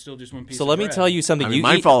bread, or is it still just 1 piece So of let me bread? tell you something. I mean, You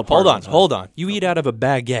mine eat, fall apart all the time. Hold on. You eat out of a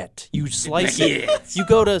baguette. You slice it. You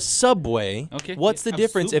go to Subway. Okay, What's yeah, the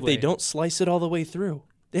difference if they Subway. don't slice it all the way through?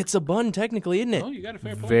 It's a bun, technically, isn't it? Oh, you got a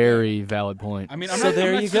fair point. Very valid point. I mean, So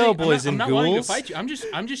there you go, boys I'm and not wanting to ghouls. fight you. I'm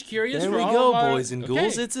just curious. There for we all go, of our- boys and okay.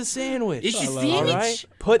 ghouls. It's a sandwich. It's a All sandwich. All right,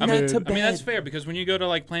 putting I mean, that to bed. that's fair because when you go to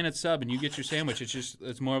like Planet Sub and you get your sandwich,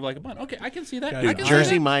 it's more of like a bun. Okay, I can see that. Guys, I can see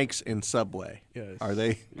Jersey that. Mike's and Subway. Yes. Are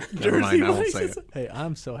they? Never mind. I won't say it. Hey,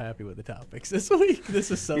 I'm so happy with the topics this week. This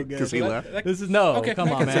is so good. Because he left. This is no. Okay, come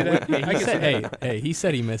I on, can see man. that. Hey, I he can see said, hey, he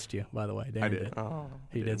said he missed you. By the way, Darren I did. Oh.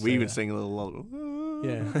 He did. We say even that. sing a little.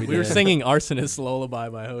 Yeah, We we were did. singing "Arsonist Lullaby"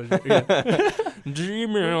 by Hosier. Yeah.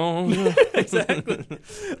 Gmail. Exactly.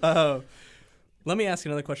 Let me ask you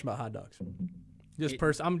another question about hot dogs.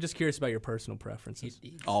 I'm just curious about your personal preferences.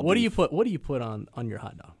 All What do beef. you put on your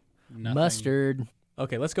hot dog? Nothing. Mustard.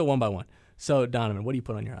 Okay, let's go one by one. So Donovan, what do you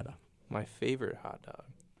put on your hot dog? My favorite hot dog.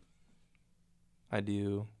 I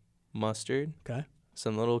do mustard, Okay.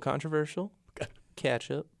 some little controversial,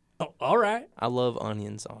 ketchup. Oh, all right. I love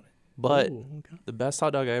onions on it. But Ooh, okay. the best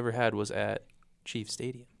hot dog I ever had was at Chief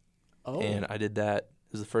Stadium. Oh. And I did that.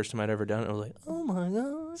 It was the first time I'd ever done it. I was like, oh, my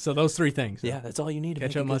God. So those three things. Yeah, that's all you need to make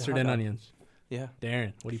a Ketchup, good mustard, hot and dog. onions. Yeah.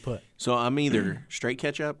 Darren, what do you put? So I'm either straight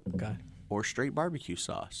ketchup Okay. or straight barbecue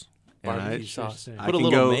sauce. And Barbecue I- sauce. I Put a can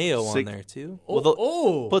little go mayo on six- there, too.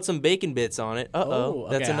 Oh, Put some bacon bits on it. Uh-oh.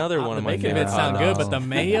 That's okay. another one the of my bacon favorite bits hot sound good, dogs. but the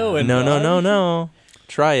mayo and No.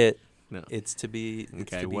 Try it. No. It's to be,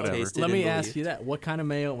 Okay, whatever. tasted Let me and ask believed. you that: what kind of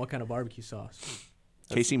mayo and what kind of barbecue sauce?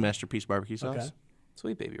 Casey Masterpiece barbecue sauce. Okay.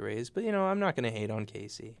 Sweet Baby Ray's. But, I'm not going to hate on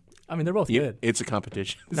Casey. I mean, they're both Yeah, good. it's a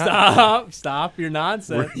competition. Stop your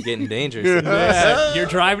nonsense. You're getting dangerous. Yeah, you're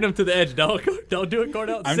driving them to the edge. Don't do it,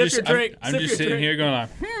 Cordell. I'm Sip just your drink. I'm Sip just your sitting drink. here going like,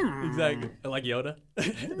 Exactly, like Yoda.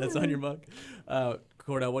 That's on your mug.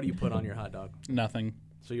 Cordell, what do you put on your hot dog? nothing.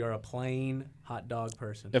 So you're a plain hot dog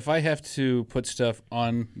person. If I have to put stuff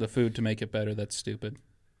on the food to make it better, that's stupid.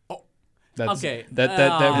 Oh. That's, Okay. That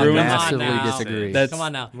I ruins. massively now. disagree. That's- Come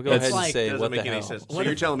on now. I'm going to go ahead It's and say, Doesn't what make the any hell? sense. So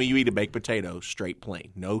you're telling me you eat a baked potato straight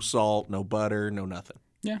plain, no salt, no butter, no nothing.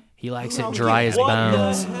 Yeah. He likes it dry as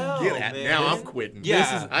bones. Now I'm quitting.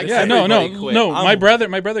 Yeah. Yeah, no. quit.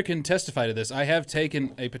 My brother can testify to this. I have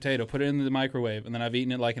taken a potato, put it in the microwave, and then I've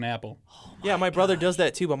eaten it like an apple. Yeah, my brother does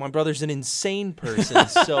that too, but my brother's an insane person.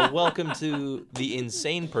 So welcome to the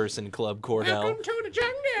Insane Person Club, Cordell. Welcome to the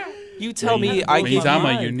jungle. You tell me I He's give I'm a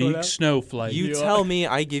mine, unique Cordell. snowflake. you tell me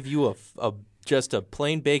I give you just a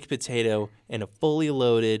plain baked potato and a fully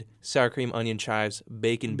loaded sour cream, onion chives,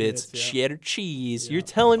 bacon bits, Bits, yeah. cheddar cheese. You're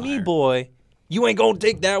telling me, boy, you ain't gonna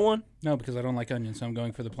take that one? No, because I don't like onions, so I'm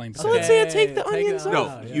going for the plain So potato. let's say I take the Take it onions out.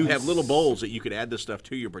 off. No, yeah. you have little bowls that you could add this stuff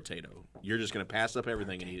to your potato. You're just going to pass up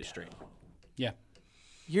everything and eat it straight. Yeah.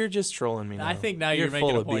 You're just trolling me now. I think now you're full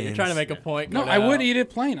making a of point. You're beans. trying to make a point. No, I would eat it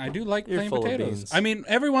plain. I do like You're plain full of potatoes. beans. I mean,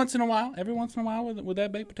 every once in a while with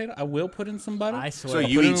that baked potato, I will put in some butter. I swear. So I'll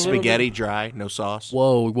you put in eat a little spaghetti dry, no sauce?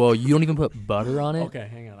 Whoa! You don't even put butter on it? Okay,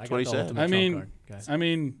 hang on. I got what he the said. ultimate I trump mean, card, guys. I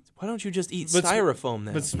mean, Why don't you just eat But- styrofoam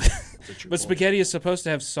then? but spaghetti is supposed to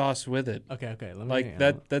have sauce with it. Okay. Let me Like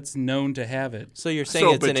that's known to have it. So you're saying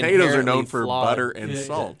So it's an potatoes are known inherently for flawed- butter and Yeah,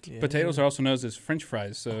 salt. yeah. Potatoes are also known as French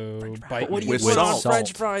fries. So bite What do me. you With put on salt.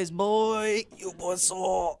 French fries, boy? You put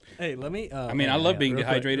salt. Hey, let me. I mean, I love being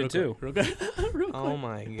dehydrated, too. Real quick. Real quick. Oh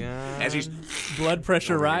my god. As he's Blood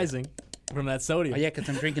pressure rising from that sodium. Oh yeah, because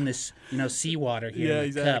I'm drinking this, seawater here. Yeah, in a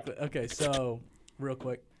exactly. Cup. Okay, so real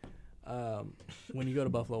quick, when you go to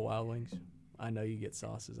Buffalo Wild Wings, I know you get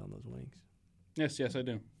sauces on those wings. Yes, I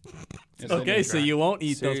do. Yes, I Okay, do. so you won't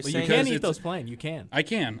eat So you're those. But you saying- can Because eat it's- those plain. You can. I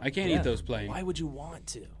can Yeah. eat those plain. Why would you want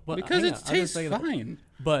to? Well, Because hang it on, I'm just tastes thinking of- fine.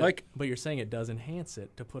 But you're saying it does enhance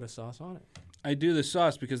it to put a sauce on it. I do the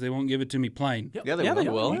sauce because they won't give it to me plain. yeah, they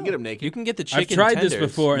will. You can get them naked. You can get the chicken I've tried this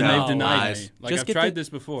tenders. before and No, they've denied lies. me. Like Just I've get tried the- this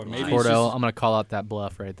before. Maybe it's Cordell, just, I'm gonna call out that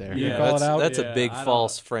bluff right there. You Yeah, call it out? That's Yeah, a big I don't-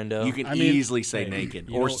 false, friendo. You can I mean- easily say Hey, naked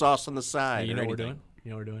you or know- sauce on the side. Hey, you know or what we're anything. doing?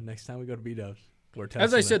 You know what we're doing? Next time we go to B-Dubs, we're testing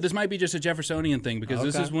As I said, this. this might be just a Jeffersonian thing because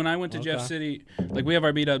this Okay. is when I went to Jeff Okay. City. Like we have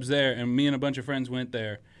our B-dubs there, and me and a bunch of friends went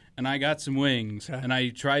there, and I got some wings, Okay. and I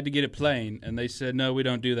tried to get it plain, and they said no, we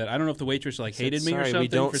don't do that. I don't know if the waitress hated me or Sorry, something we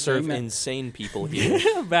don't for serve saying that. insane people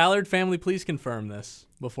here. Ballard family, please confirm this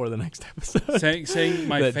before the next episode. saying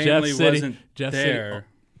my That Jeff family City- wasn't Jeff City- there.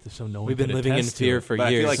 So no one We've been could living in attest to fear it. for But I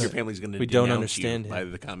years. feel like your family's going to We don't denounce understand you it. by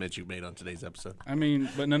the comments you've made on today's episode. I mean,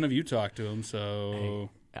 but none of you talked to him, so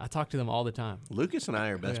I talk to them all the time. Lucas and I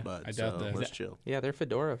are best Okay. buds. I doubt so that. Let's chill. Yeah, they're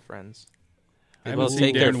fedora friends. I They haven't both seen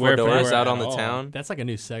take their Darren wear fedoras fedora out at on the all. town. That's like a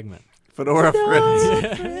new segment. Fedora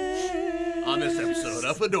friends. On this episode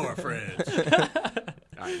of Fedora Friends.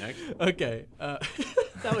 All right, next. Okay,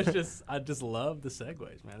 that was just. I just love the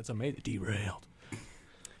segues, man. It's amazing. Derailed.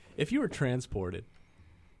 If you were transported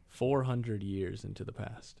 400 years into the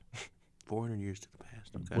past 400 years to the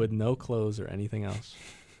past. Okay. with no clothes or anything else.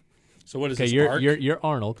 So what is Okay, this? you're Ark? you're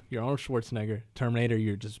Arnold. You're Arnold Schwarzenegger. Terminator.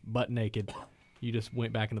 You're just butt naked. You just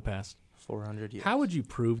went back in the past. 400 years. How would you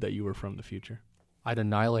prove that you were from the future? I'd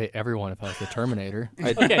annihilate everyone if I was the Terminator.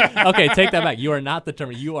 Okay, take that back. You are not the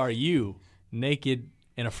Terminator. You are you, naked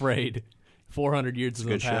and afraid. 400 years in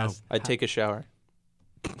the good show. past. I'd take a shower.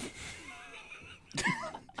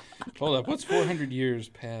 Hold up. What's 400 years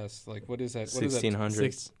past? Like, what is that? What is that?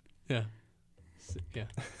 1600s. Yeah. Yeah.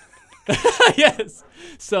 Yes.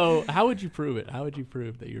 So, how would you prove it? How would you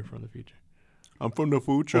prove that you're from the future? I'm from the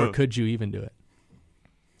future. Or could you even do it?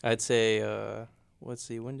 I'd say, let's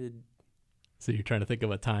see, when did So you're trying to think of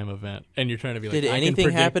a time event, and you're trying to be like, did I can anything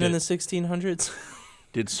predict happen in it. the 1600s?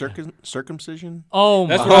 Did circumcision? Oh,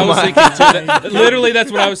 That's my what I was thinking. Too. God. Literally,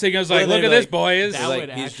 that's what I was thinking. I was like, Well, look at they're this, boys. That Like, would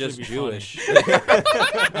he's actually just be Jewish. Oh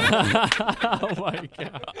my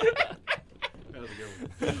god.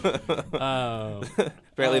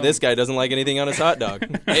 Apparently, this guy doesn't like anything on his hot dog.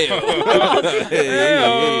 Hey,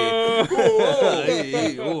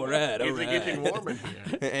 all right, all Is it getting right. warm in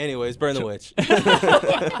here? Anyways, burn the witch.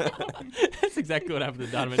 That's exactly what happened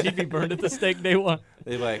to Donovan. He'd be burned at the stake day one.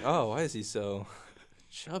 They're like, oh, why is he so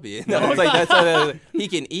chubby? No, it's like that's he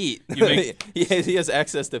can eat. He has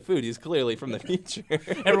access to food. He's clearly from the future.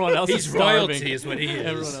 Everyone else He's is starving. royalty, is what he is.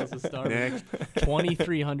 Everyone else is starving. Next.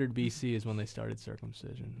 2300 BC is when they started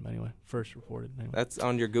circumcision. Anyway, first reported. Anyway. That's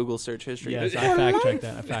on your Google search history. Yes, I fact checked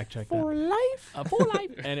that. For life. For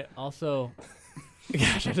life. And it also,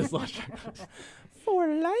 gosh, I just lost track. For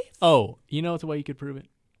life. Oh, you know what's a way you could prove it?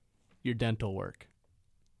 Your dental work.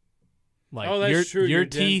 Like Oh, that's true. your Your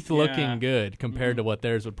teeth yeah. looking good compared to what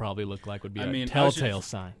theirs would probably look like would be I a mean, I was telltale just-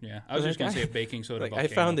 sign. Yeah, I was just gonna say a baking soda. Like, I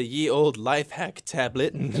volcano. found the ye old life hack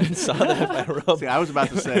tablet and saw that if I rub. See, I was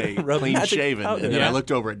about to say Rub clean magic shaven, powder. and then Yeah. I looked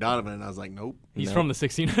over at Donovan, and I was like, nope. He's No. from the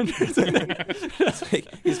 1600s. It's like,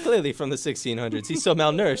 he's clearly from the 1600s. He's so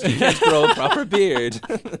malnourished. He can't grow a proper beard.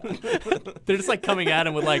 They're just like coming at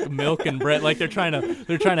him with like milk and bread. Like they're trying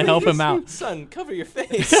to help him out. Son, cover your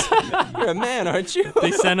face. You're a man, aren't you?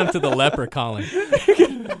 They send him to the leper colony.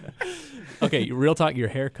 Okay, real talk. Your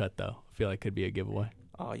haircut though, I feel like could be a giveaway.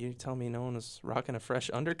 Oh, you tell me no one was rocking a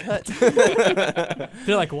fresh undercut?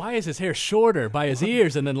 They're like, why is his hair shorter by his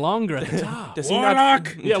ears and then longer at the top? Does he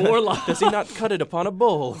not? Yeah, Warlock. Does he not cut it upon a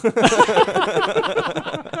bowl?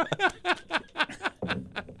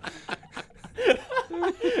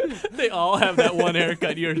 They all have that one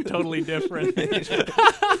haircut. You're totally different.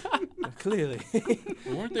 Clearly.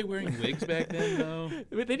 Weren't they wearing wigs back then though?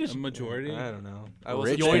 I mean, they just A majority. I don't know. I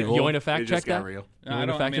Rich wasn't you want to fact It just check got that? real. No, You I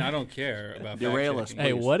wanna don't. I fact mean, check? I don't care about. Derail fact us, checking.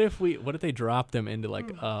 Hey, please. what if they dropped them into like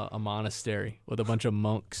a monastery with a bunch of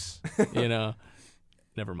monks? You know,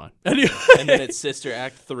 never mind. Anyway. And then it's Sister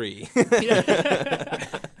Act 3. I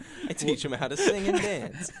teach him how to sing and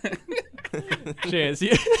dance. Chance,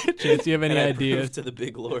 you have any And I ideas? prove to the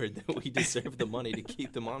big Lord that we deserve the money to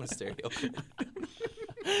keep the monastery open.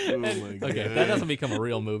 Oh my God. Okay, if that doesn't become a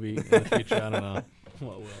real movie in the future, I don't know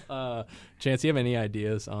what will. Chance, you have any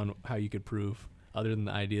ideas on how you could prove, other than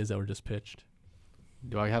the ideas that were just pitched?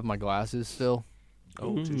 Do I have my glasses still?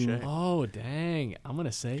 Oh, touche. Oh, dang. I'm going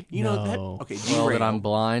to say You no. know that? Okay, Well, that derail. I'm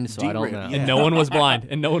blind, so I don't Derail, know. yeah. And no one was blind.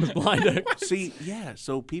 See, yeah.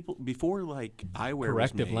 So people before like eyewear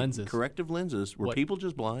Corrective was made, lenses. Corrective lenses. Were What? people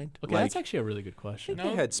just blind? Okay, like, that's actually a really good question.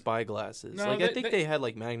 No. They had spy glasses. No, like I they- think they- they had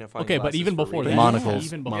like magnifying Okay, but glasses even for before that. reading. Monocles.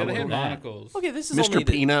 Even Yeah, before they had that. monocles. Okay, this is Mr. only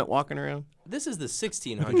the, Peanut walking around. this is the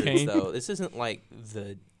 1600s Okay. though. This isn't like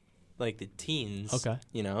the teens. Okay.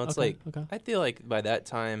 You know, it's Okay, like okay. I feel like by that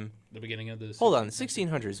time. The beginning of this. Hold on,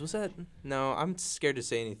 1600s was that? No, I'm scared to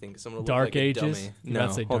say anything because I'm gonna look Dark like a Ages? dummy. You No,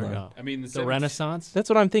 gotta say hold dark. on. I mean, The Renaissance? That's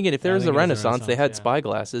what I'm thinking. If there Yeah, I was think a it was the Renaissance, they had Renaissance, yeah.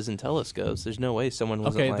 spyglasses and telescopes. There's no way someone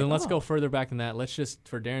wasn't Okay, like, then let's "Oh." go further back than that. Let's just,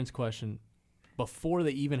 for Darren's question, before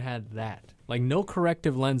they even had that, like no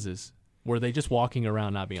corrective lenses, were they just walking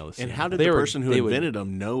around not being able to see? And how did They the were- person who they would- invented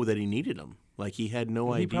them know that he needed them? Like he had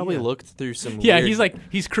no He idea. probably looked through some. Yeah, weird-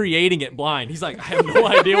 he's creating it blind. He's like, I have no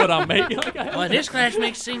idea what I'm making. Like, Well, this class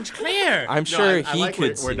makes things clear. I'm No, sure I he like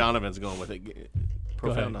could where see. Donovan's going with it.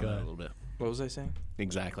 Profound on go that a ahead. little bit. What was I saying?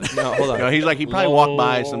 Exactly. No, hold on. No, he's like he probably walked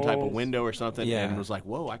by some type of window or something Yeah. and was like,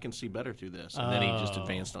 "Whoa, I can see better through this," and then he just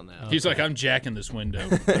advanced on that. He's like, I'm jacking this window.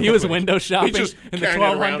 he was window shopping just in the carrying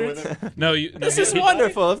it around with 1200s. him. No, This is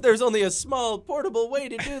wonderful. If there's only a small portable way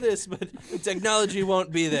to do this, but the technology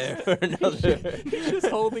won't be there for another. He's just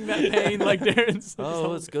holding that pain like Darren's.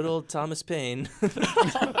 Oh, it's good old Thomas Paine.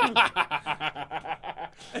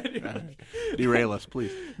 Derail us,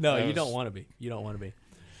 please. No, That you was- don't want to be. You don't want to be.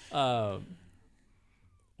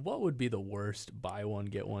 What would be the worst buy one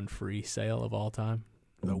get one free sale of all time?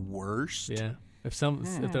 The worst. Yeah. If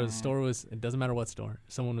the store was, it doesn't matter what store.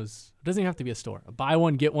 Someone was, it doesn't even have to be a store. A buy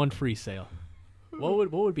one get one free sale.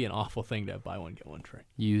 What would be an awful thing to have buy one get one free?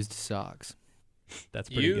 Used socks. That's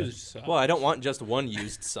pretty used socks. Well, I don't want just one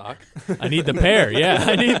used sock. good. I need the pair. Yeah,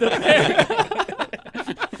 I need the pair.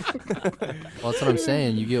 Well, that's what I'm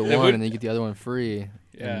saying. You get They one would- and then you get the other one free.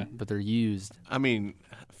 Yeah. But they're used. I mean,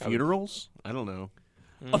 funerals. I don't know.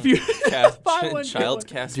 A few. Buy one, get Child one.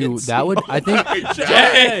 caskets. Dude, that would, I think,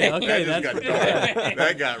 Hey, okay, that's pretty good.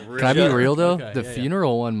 That got real. can I be real though? Okay, The yeah.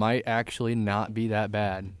 funeral one might actually not be that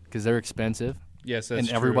bad because they're expensive. Yes, that's and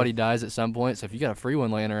true. everybody dies at some point. So if you got a free one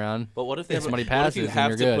laying around, But what if somebody what if passes you and have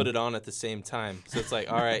you're to good? put it on at the same time? So it's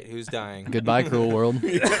like, all right, who's dying? goodbye, cruel world.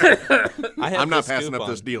 I'm not this passing up Groupon.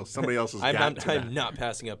 this deal. Somebody else has I'm got not, to I'm not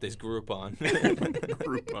passing up this Groupon.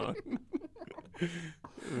 Groupon.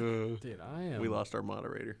 Dude, I am. We lost our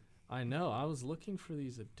moderator. I know. I was looking for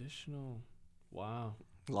these additional. Wow.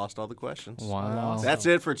 Lost all the questions. Wow. That's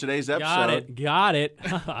it for today's episode. Got it.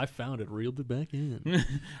 I found it. Reeled it back in.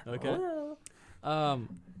 Okay.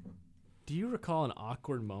 Do you recall an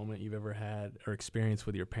awkward moment you've ever had or experienced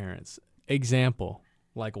with your parents? Example,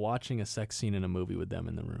 like watching a sex scene in a movie with them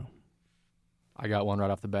in the room. I got one right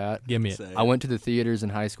off the bat. Give me it. Say I went to the theaters in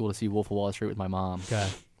high school to see Wolf of Wall Street with my mom. Okay.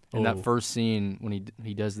 And Ooh. that first scene when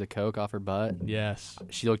he does the coke off her butt, Yes.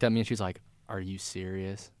 she looked at me and she's like, "Are you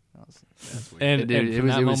serious?" And, Dude, and it from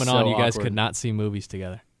was- that it was moment so on, you guys awkward. could not see movies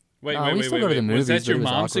together. Wait, No, wait, we wait, still wait, go to the wait. Was movies, that but your it was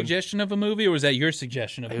mom's awkward. suggestion of a movie, or was that your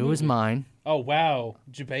suggestion of a It movie? was mine. Oh, wow.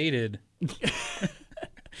 Debated.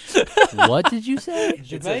 What did you say? It's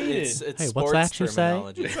Hey, what's sports that you say?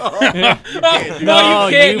 terminology. No,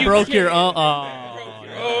 you can't, you you broke can't. your own.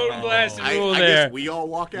 Oh, glass rule I there. guess we all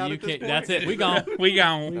walk out You at this can't. point. That's it. We gone. We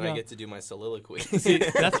gone. And I get to do my soliloquy. See,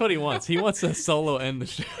 that's what he wants. He wants a solo end the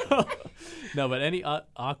show. No, but any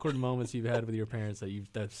awkward moments you've had with your parents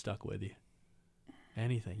that stuck with you?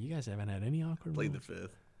 Anything? You guys haven't had any awkward Plead the moments?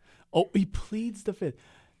 fifth. Oh, he pleads the fifth.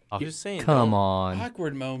 I'm just saying. Come no. on.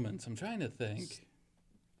 Awkward moments. I'm trying to think.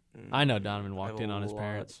 I know Donovan I walked have in a on his lot.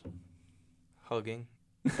 parents, Hugging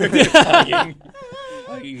Hugging.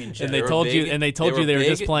 and and chatting. they were told you, big- and they told you they were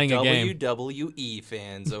just big playing a game. WWE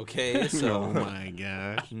fans, okay? Oh So my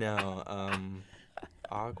gosh. no,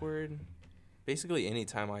 awkward. Basically,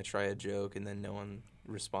 anytime I try a joke and then no one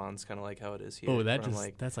responds, kind of like how it is here. Oh, where I'm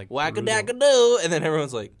that's like wacka brutal. dacka do, and then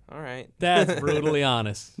everyone's like, "All right." That's brutally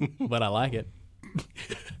honest, but I like it.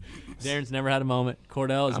 Darren's never had a moment.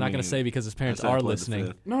 Cordell is I not going mean, to say because his parents I said are plead the listening.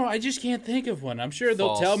 fifth. No, I just can't think of one. I'm sure they'll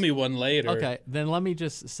False. tell me one later. Okay, then let me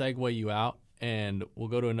just segue you out, and we'll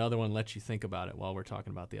go to another one. Let you think about it while we're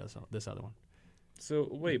talking about this other one. So,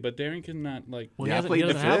 wait, but Darren cannot, like... Well, Yeah, I he plead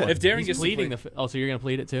doesn't the have fifth. one. If Darren He's gets to pleading plead- the so you're going to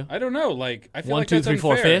plead it too? I don't know. Like, I feel 1, like 2, that's 3,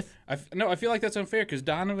 4, unfair. fifth? No, I feel like that's unfair because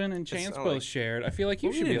Donovan and Chance not both like- shared. I feel like you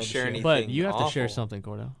We should be didn't able to share share. anything. But you have to share awful. something,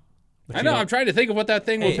 Cordell. But I you know. don't- I'm trying to think of what that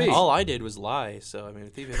thing will Hey, be. all I did was lie, so I mean, I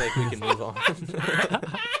think like we can move on. What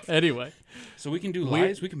Anyway, So we can do Weird-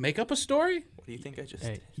 lies? We can make up a story? do you think I just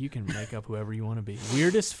hey, did? you can make up whoever you want to be.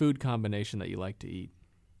 Weirdest food combination that you like to eat.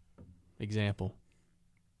 Example.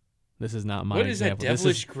 This is not my What is that example. This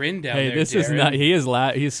devilish grin down Hey, there, this is Darren? not. He is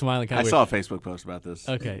he's smiling kind I of saw a Facebook post about this.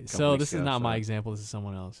 Okay, a couple so weeks this is ago, not my so- example. This is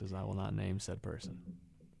someone else's. I will not name said person.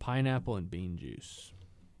 Pineapple and bean juice.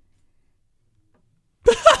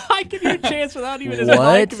 I can hear Chance without even his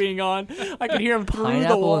What? mic being on. I can hear him through the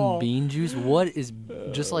Pineapple wall. and bean juice? What is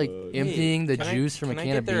just like emptying the can I- juice from a can I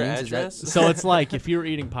can get of their beans? Is that address? So it's like if you were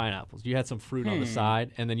eating pineapples, you had some fruit on the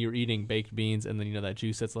side, and then you're eating baked beans, and then you know that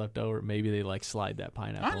juice that's left over. Maybe they like slide that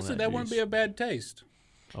pineapple. Honestly, in that that wouldn't juice. be a bad taste.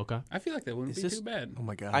 Okay. I feel like that wouldn't Is be this- too bad. Oh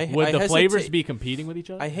my god. Would I the flavors hesitate- be competing with each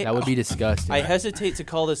other? that would be disgusting. I hesitate to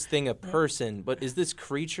call this thing a person, but is this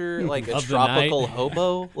creature like a Of the tropical night.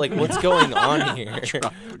 hobo? Like, what's going on here?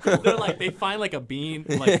 They're like they find like a bean,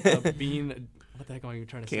 like a bean. What the heck am I even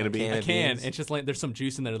trying to say? Can of beans. Can A of can. beans. It's just like there's some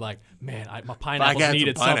juice in there. Like, man, my I pineapples got some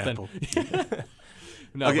needed pineapple. something.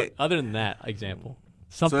 No, Okay. but other than that, example,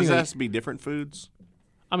 So something. this that- has to be different foods.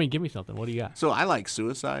 I mean, give me something. What do you got? So I like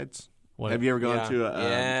suicides. What? Have you ever gone Yeah. to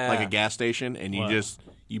Yeah. like a gas station and you What?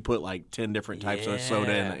 you put like 10 different types of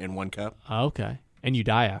soda Yeah. in one cup? Oh, okay, and you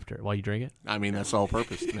die after it while you drink it. I mean, that's the whole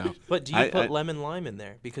purpose. No. But do you I- put I- lemon lime in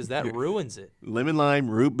there because that ruins it? Lemon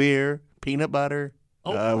lime, root beer, peanut butter.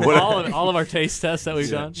 Oh, what- all of our taste tests that we've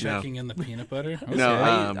Yeah. done. Checking in the peanut butter? Okay.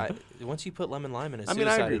 No, Once you put lemon lime in a I mean,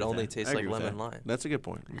 I suicide, agree it with only that. tastes I like agree with lemon that. lime. That's a good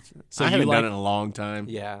point. So I you haven't like- done it in a long time.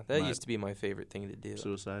 Yeah, that But- used to be my favorite thing to do.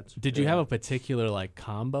 Suicides. Did you have a particular like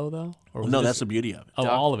combo though? Or was No, it that's just, the beauty of it. oh,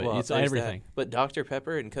 all of it. Well, It's there's everything. that. But Dr.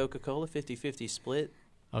 Pepper and Coca-Cola 50-50 split.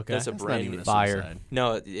 Okay. That's a That's not brand even new a fire. suicide.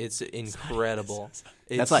 No, it's incredible.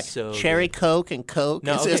 It's That's like so cherry good. Coke and Coke.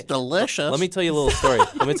 No, It's okay. just delicious. Let me tell you a little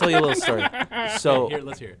story. So Here,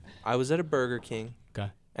 let's hear it. I was at a Burger King. Okay.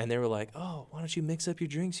 And they were like, "Oh, why don't you mix up your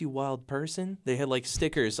drinks, you wild person?" They had like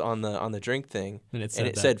stickers on the drink thing, And it and said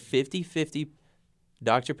it said 50-50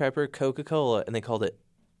 Dr. Pepper, Coca-Cola, and they called it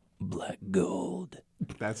Black Gold.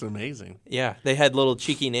 That's amazing. Yeah, they had little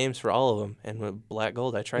cheeky names for all of them, and with Black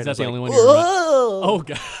Gold, I tried. Is I that was the like, only one you remember? Whoa! Oh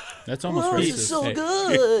god. That's almost Oh, racist. this is so Hey,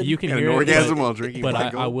 good. You can Had an hear orgasm it, while drinking. but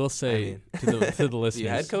Michael. I will say to the listeners, You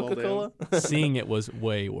had Coca-Cola? seeing it was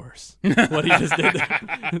way worse. What he just did,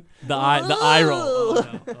 the eye roll.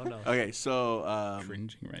 Oh no. Okay, so Cringing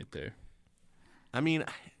right there. I mean,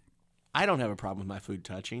 I don't have a problem with my food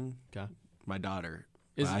touching. Okay. My daughter.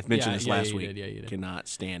 Is- I mentioned yeah, this yeah, last you week. did, yeah, you did. Cannot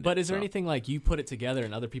stand it. But is there so. anything like you put it together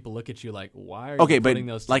and other people look at you like, why are Okay, you but putting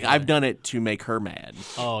those like together? I've done it to make her mad.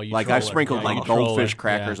 Oh, you like troll I've her. sprinkled Yeah, you like troll goldfish her.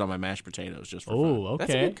 crackers Yeah. on my mashed potatoes just for Oh, fun.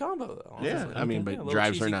 That's a okay. good combo, though. Yeah, honestly. I mean, Yeah, but a little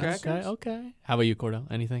drives her cheesy nuts. crackers. Okay. How about you, Cordell?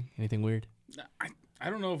 Anything weird? I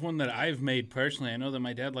don't know of one that I've made personally. I know that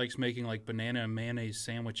my dad likes making like banana and mayonnaise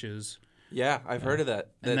sandwiches. Yeah, I've heard of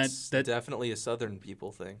that. And That's that- definitely a Southern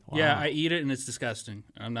people thing. Yeah, Wow. I eat it and it's disgusting.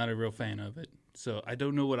 I'm not a real fan of it. So I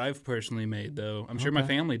don't know what I've personally made though. I'm sure my Okay.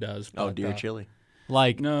 family does. Oh, but, deer chili.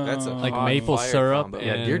 Like No, That's a like hot maple fire syrup combo.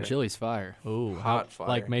 Yeah, and deer chili's fire. Ooh, Hot fire.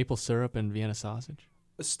 like maple syrup and Vienna sausage.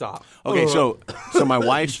 Stop. Okay, so my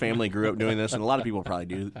wife's family grew up doing this, and a lot of people probably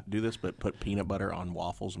do this, but put peanut butter on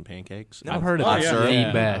waffles and pancakes. No. I've heard of Oh, that. yeah. syrup. The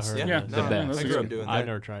I've best. heard Yeah, of Yeah, that. the no, best. that's I good. grew up doing I've that.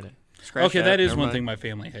 never tried it. Scratch Okay, that is never one mind. thing my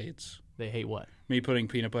family hates. They hate what? Me putting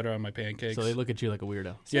peanut butter on my pancakes. So they look at you like a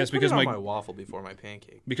weirdo. See, Yes, I put because it on my- my waffle before my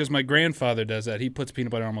pancake. because my grandfather does that. He puts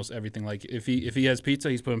peanut butter on almost everything. Like if he has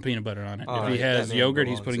pizza, he's putting peanut butter on it. Oh, if he that has man yogurt,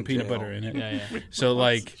 he's belongs putting in peanut jail. butter in it. Yeah, yeah. So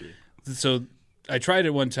like, so I tried it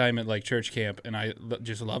one time at like church camp, and I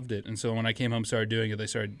just loved it. And so when I came home, started doing it, they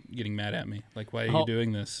started getting mad at me. Like, why are Oh. you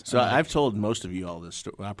doing this? So I'm like, I've told most of you all this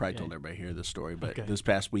story. Well, I probably told everybody here this story, but Okay. this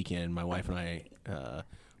past weekend, my wife and I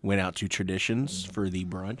went out to Traditions for the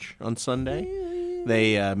brunch on Sunday.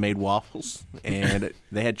 They made waffles, and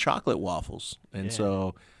they had chocolate waffles. And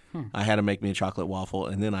so I had to make me a chocolate waffle,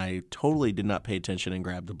 and then I totally did not pay attention and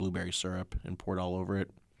grabbed the blueberry syrup and poured all over it.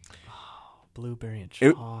 Blueberry and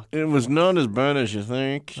It, chocolate. it was not as bad as you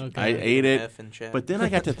think. Okay. I ate it. F and chat. But then I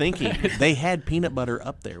got to thinking, they had peanut butter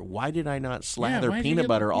up there. Why did I not slather why'd you peanut get-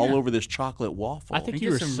 butter all yeah. over this chocolate waffle? I think and you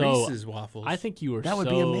get were some so. Reese's waffles. I think you were. that would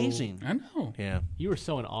be amazing. I know. Yeah. You were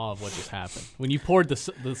so in awe of what just happened when you poured the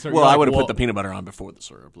syrup. Well, you're I like, would have "Whoa, put the peanut butter on before the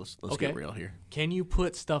syrup. Let's Okay. get real here. Can you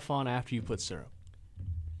put stuff on after you put syrup?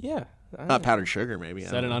 yeah. Not powdered sugar, maybe. Is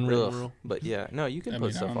I that don't an know. unwritten Ugh. rule? But yeah, no, you can I put mean,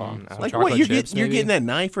 I stuff don't on. know. after. Like Chocolate what? You're chips, getting maybe? that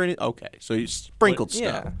knife or anything? Okay, so you sprinkled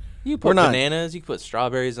stuff. Yeah. You put We're not- bananas, you can put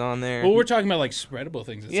strawberries on there. Well, we're talking about like spreadable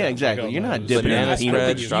things. it Yeah, sounds exactly. Like You're not almost. dipping in Banana peanut spread,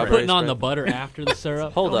 butter. You strawberry putting on the spread. butter after the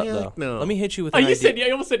syrup? Hold up, heck though. no. Let me hit you with Oh, an you idea. said yeah.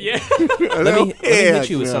 You almost said yeah. Let me hit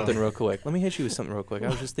you with no. something real quick. Let me hit you with something real quick. I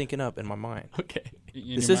was just thinking up in my mind. Okay.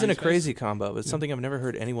 In This your isn't a mind space? crazy combo, but it's something I've never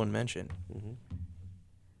heard anyone mention.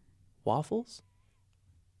 Waffles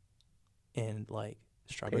and like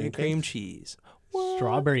strawberry and cream cheese.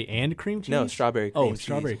 Strawberry and cream cheese? No, strawberry cream Oh, cheese.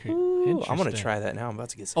 strawberry cream. Ooh, I'm gonna Interesting. try that now. I'm about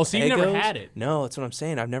to get some. Oh, so you've never Eggos. had it? No, that's what I'm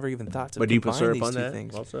saying. I've never even thought to. But do you put combine syrup these on two that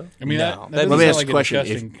things. also? I mean, No. that Let doesn't me sound ask like a question.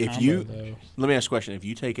 disgusting If combo, you- though. Let me ask a question. If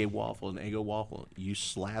you take a waffle, an Eggo waffle, you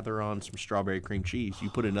slather on some strawberry cream cheese, you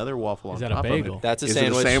put another waffle on Is that a top bagel? of it. That's a Is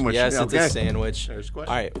it sandwich. Yes, it's Okay. a sandwich. There's a All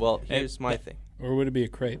question. right. Well, here's my thing. Or would it be a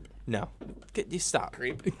crepe? No, you stop.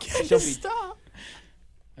 Stop.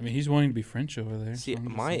 I mean, he's wanting to be French over there. See, so I'm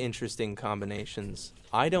just my like- interesting combinations.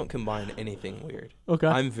 I don't combine anything weird. Okay.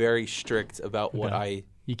 I'm very strict about what Okay. I.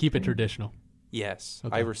 You keep it traditional. Yes,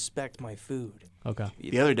 Okay. I respect my food. Okay.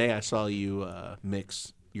 The other day, I saw you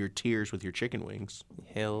mix your tears with your chicken wings.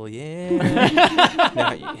 Hell yeah.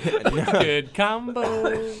 no, Good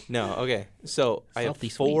combo. no, okay. So I have Salty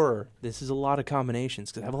sweet. 4. This is a lot of combinations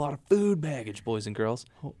because I have a lot of food baggage, boys and girls.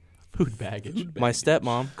 Food baggage. My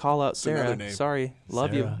stepmom, call out another Sarah. name. Sorry,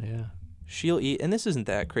 love you. Sarah, Yeah. She'll eat, and this isn't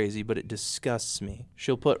that crazy, but it disgusts me.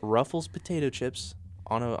 She'll put Ruffles potato chips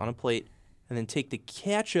on a plate, and then take the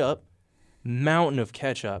ketchup, mountain of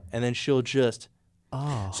ketchup, and then she'll just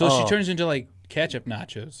Oh. So Oh. she turns into like ketchup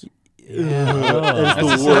nachos. That's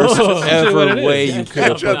the the worst essentially what it ever is. way you could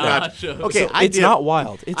have Ketchup put that. nachos. Okay, So it's not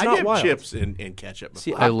wild. It's I not dip wild. chips in ketchup before.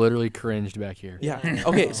 See, I literally cringed back here. Yeah.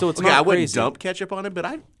 Okay, so it's Okay, not I wouldn't crazy. dump ketchup on it, but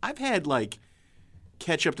I've had like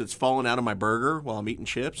ketchup that's fallen out of my burger while I'm eating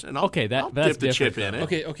chips, and I'll, Okay, I'll that's dip the chip different, in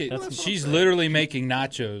though. it. Okay. She's literally making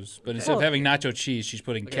nachos, but instead of having nacho cheese, she's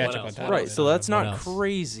putting ketchup on else? top. Right, of it. so that's What not else?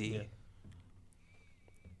 crazy.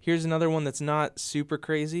 Here's another one that's not super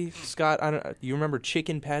crazy. Scott, you remember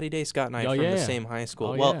Chicken Patty Day? Scott and I Oh, from the yeah. same high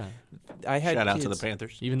school. Oh, well, yeah. I had Shout out kids, to the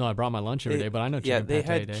Panthers. Even though I brought my lunch every day, but I know chicken they pate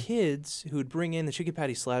had day. kids who would bring in the chicken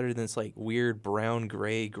patty slathered in this like weird brown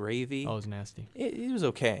gray gravy. Oh, it was nasty. It was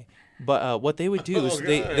okay. But what they would do is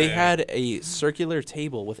they had a circular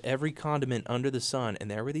table with every condiment under the sun, and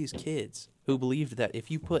there were these kids who believed that if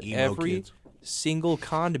you put Emo every kids. single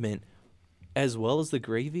condiment as well as the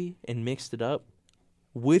gravy and mixed it up,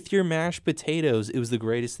 with your mashed potatoes. It was the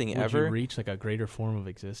greatest thing Would ever. you reach like a greater form of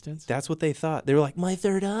existence? That's what they thought. They were like, my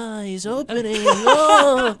third eye is opening.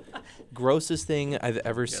 Oh. Grossest thing I've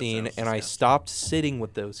ever seen, and I stopped sitting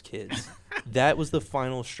with those kids. That was the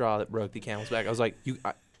final straw that broke the camel's back. I was like,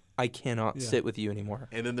 I cannot sit with you anymore.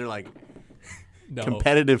 And then they're like, No.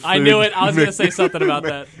 competitive food. I knew it. I was going to say something about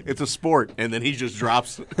that. It's a sport. And then he just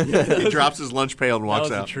drops he drops his lunch pail and That walks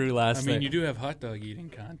was out. the true last I thing. mean, you do have hot dog eating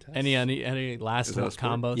contests. Any last Is that a little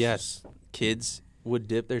sport? combos? Yes, kids would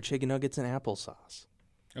dip their chicken nuggets in applesauce,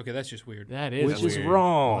 Okay, that's just weird. That is which is weird.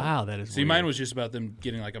 wrong. Wow, that is See, weird. mine was just about them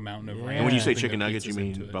getting like a mountain of Yeah. ranch. And when you say putting chicken their nuggets, you pizzas mean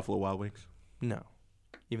into it. Buffalo Wild Wings? No,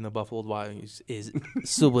 even though Buffalo Wild Wings is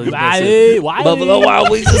super Why? expensive. Why? Buffalo Wild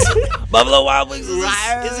Wings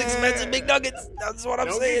is expensive McNuggets. That's what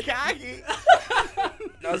I'm saying.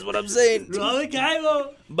 That's what I'm saying.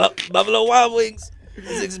 Buffalo Wild Wings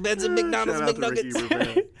is expensive McDonald's Shout out to Ricky McNuggets.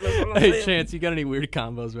 Rivera. That's what I'm Hey, saying. Chance, you got any weird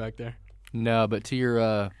combos back there? No, but to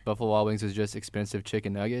your Buffalo Wild Wings is just expensive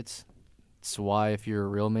chicken nuggets. That's why if you're a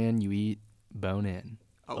real man, you eat bone in.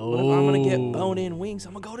 What if I'm gonna get bone-in wings?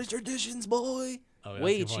 I'm gonna go to Traditions, boy. Oh, that's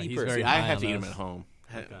Way a good point. He's cheaper. very I high have on to eat them those. at home.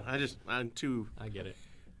 I'm too. I get it.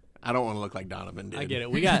 I don't want to look like Donovan did. I get it.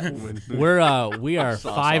 We are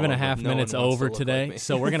Sauce 5.5 No one minutes wants to over look like today, me.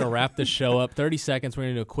 so we're gonna wrap this show up. 30 seconds. We're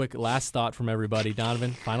gonna do a quick last thought from everybody.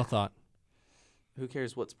 Donovan, final thought. Who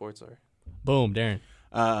cares what sports are? Boom, Darren.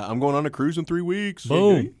 I'm going on a cruise in 3 weeks.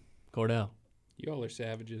 Boom, Cordell. Y'all are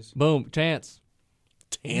savages. Boom, Chance.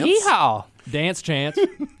 Dance? Yeehaw! Dance, Chance.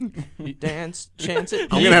 Dance, chance it.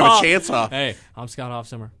 I'm gonna have a chance off. Hey, I'm Scott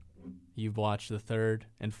Hoffsimmer. You've watched the third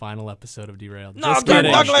and final episode of Derailed. No, Just Kirk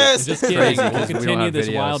kidding. Douglas! Just kidding. Crazy, We'll 'cause we don't continue have this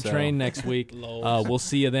video, wild so. train next week. Lol. We'll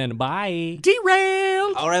see you then. Bye.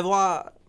 Derailed. Au revoir.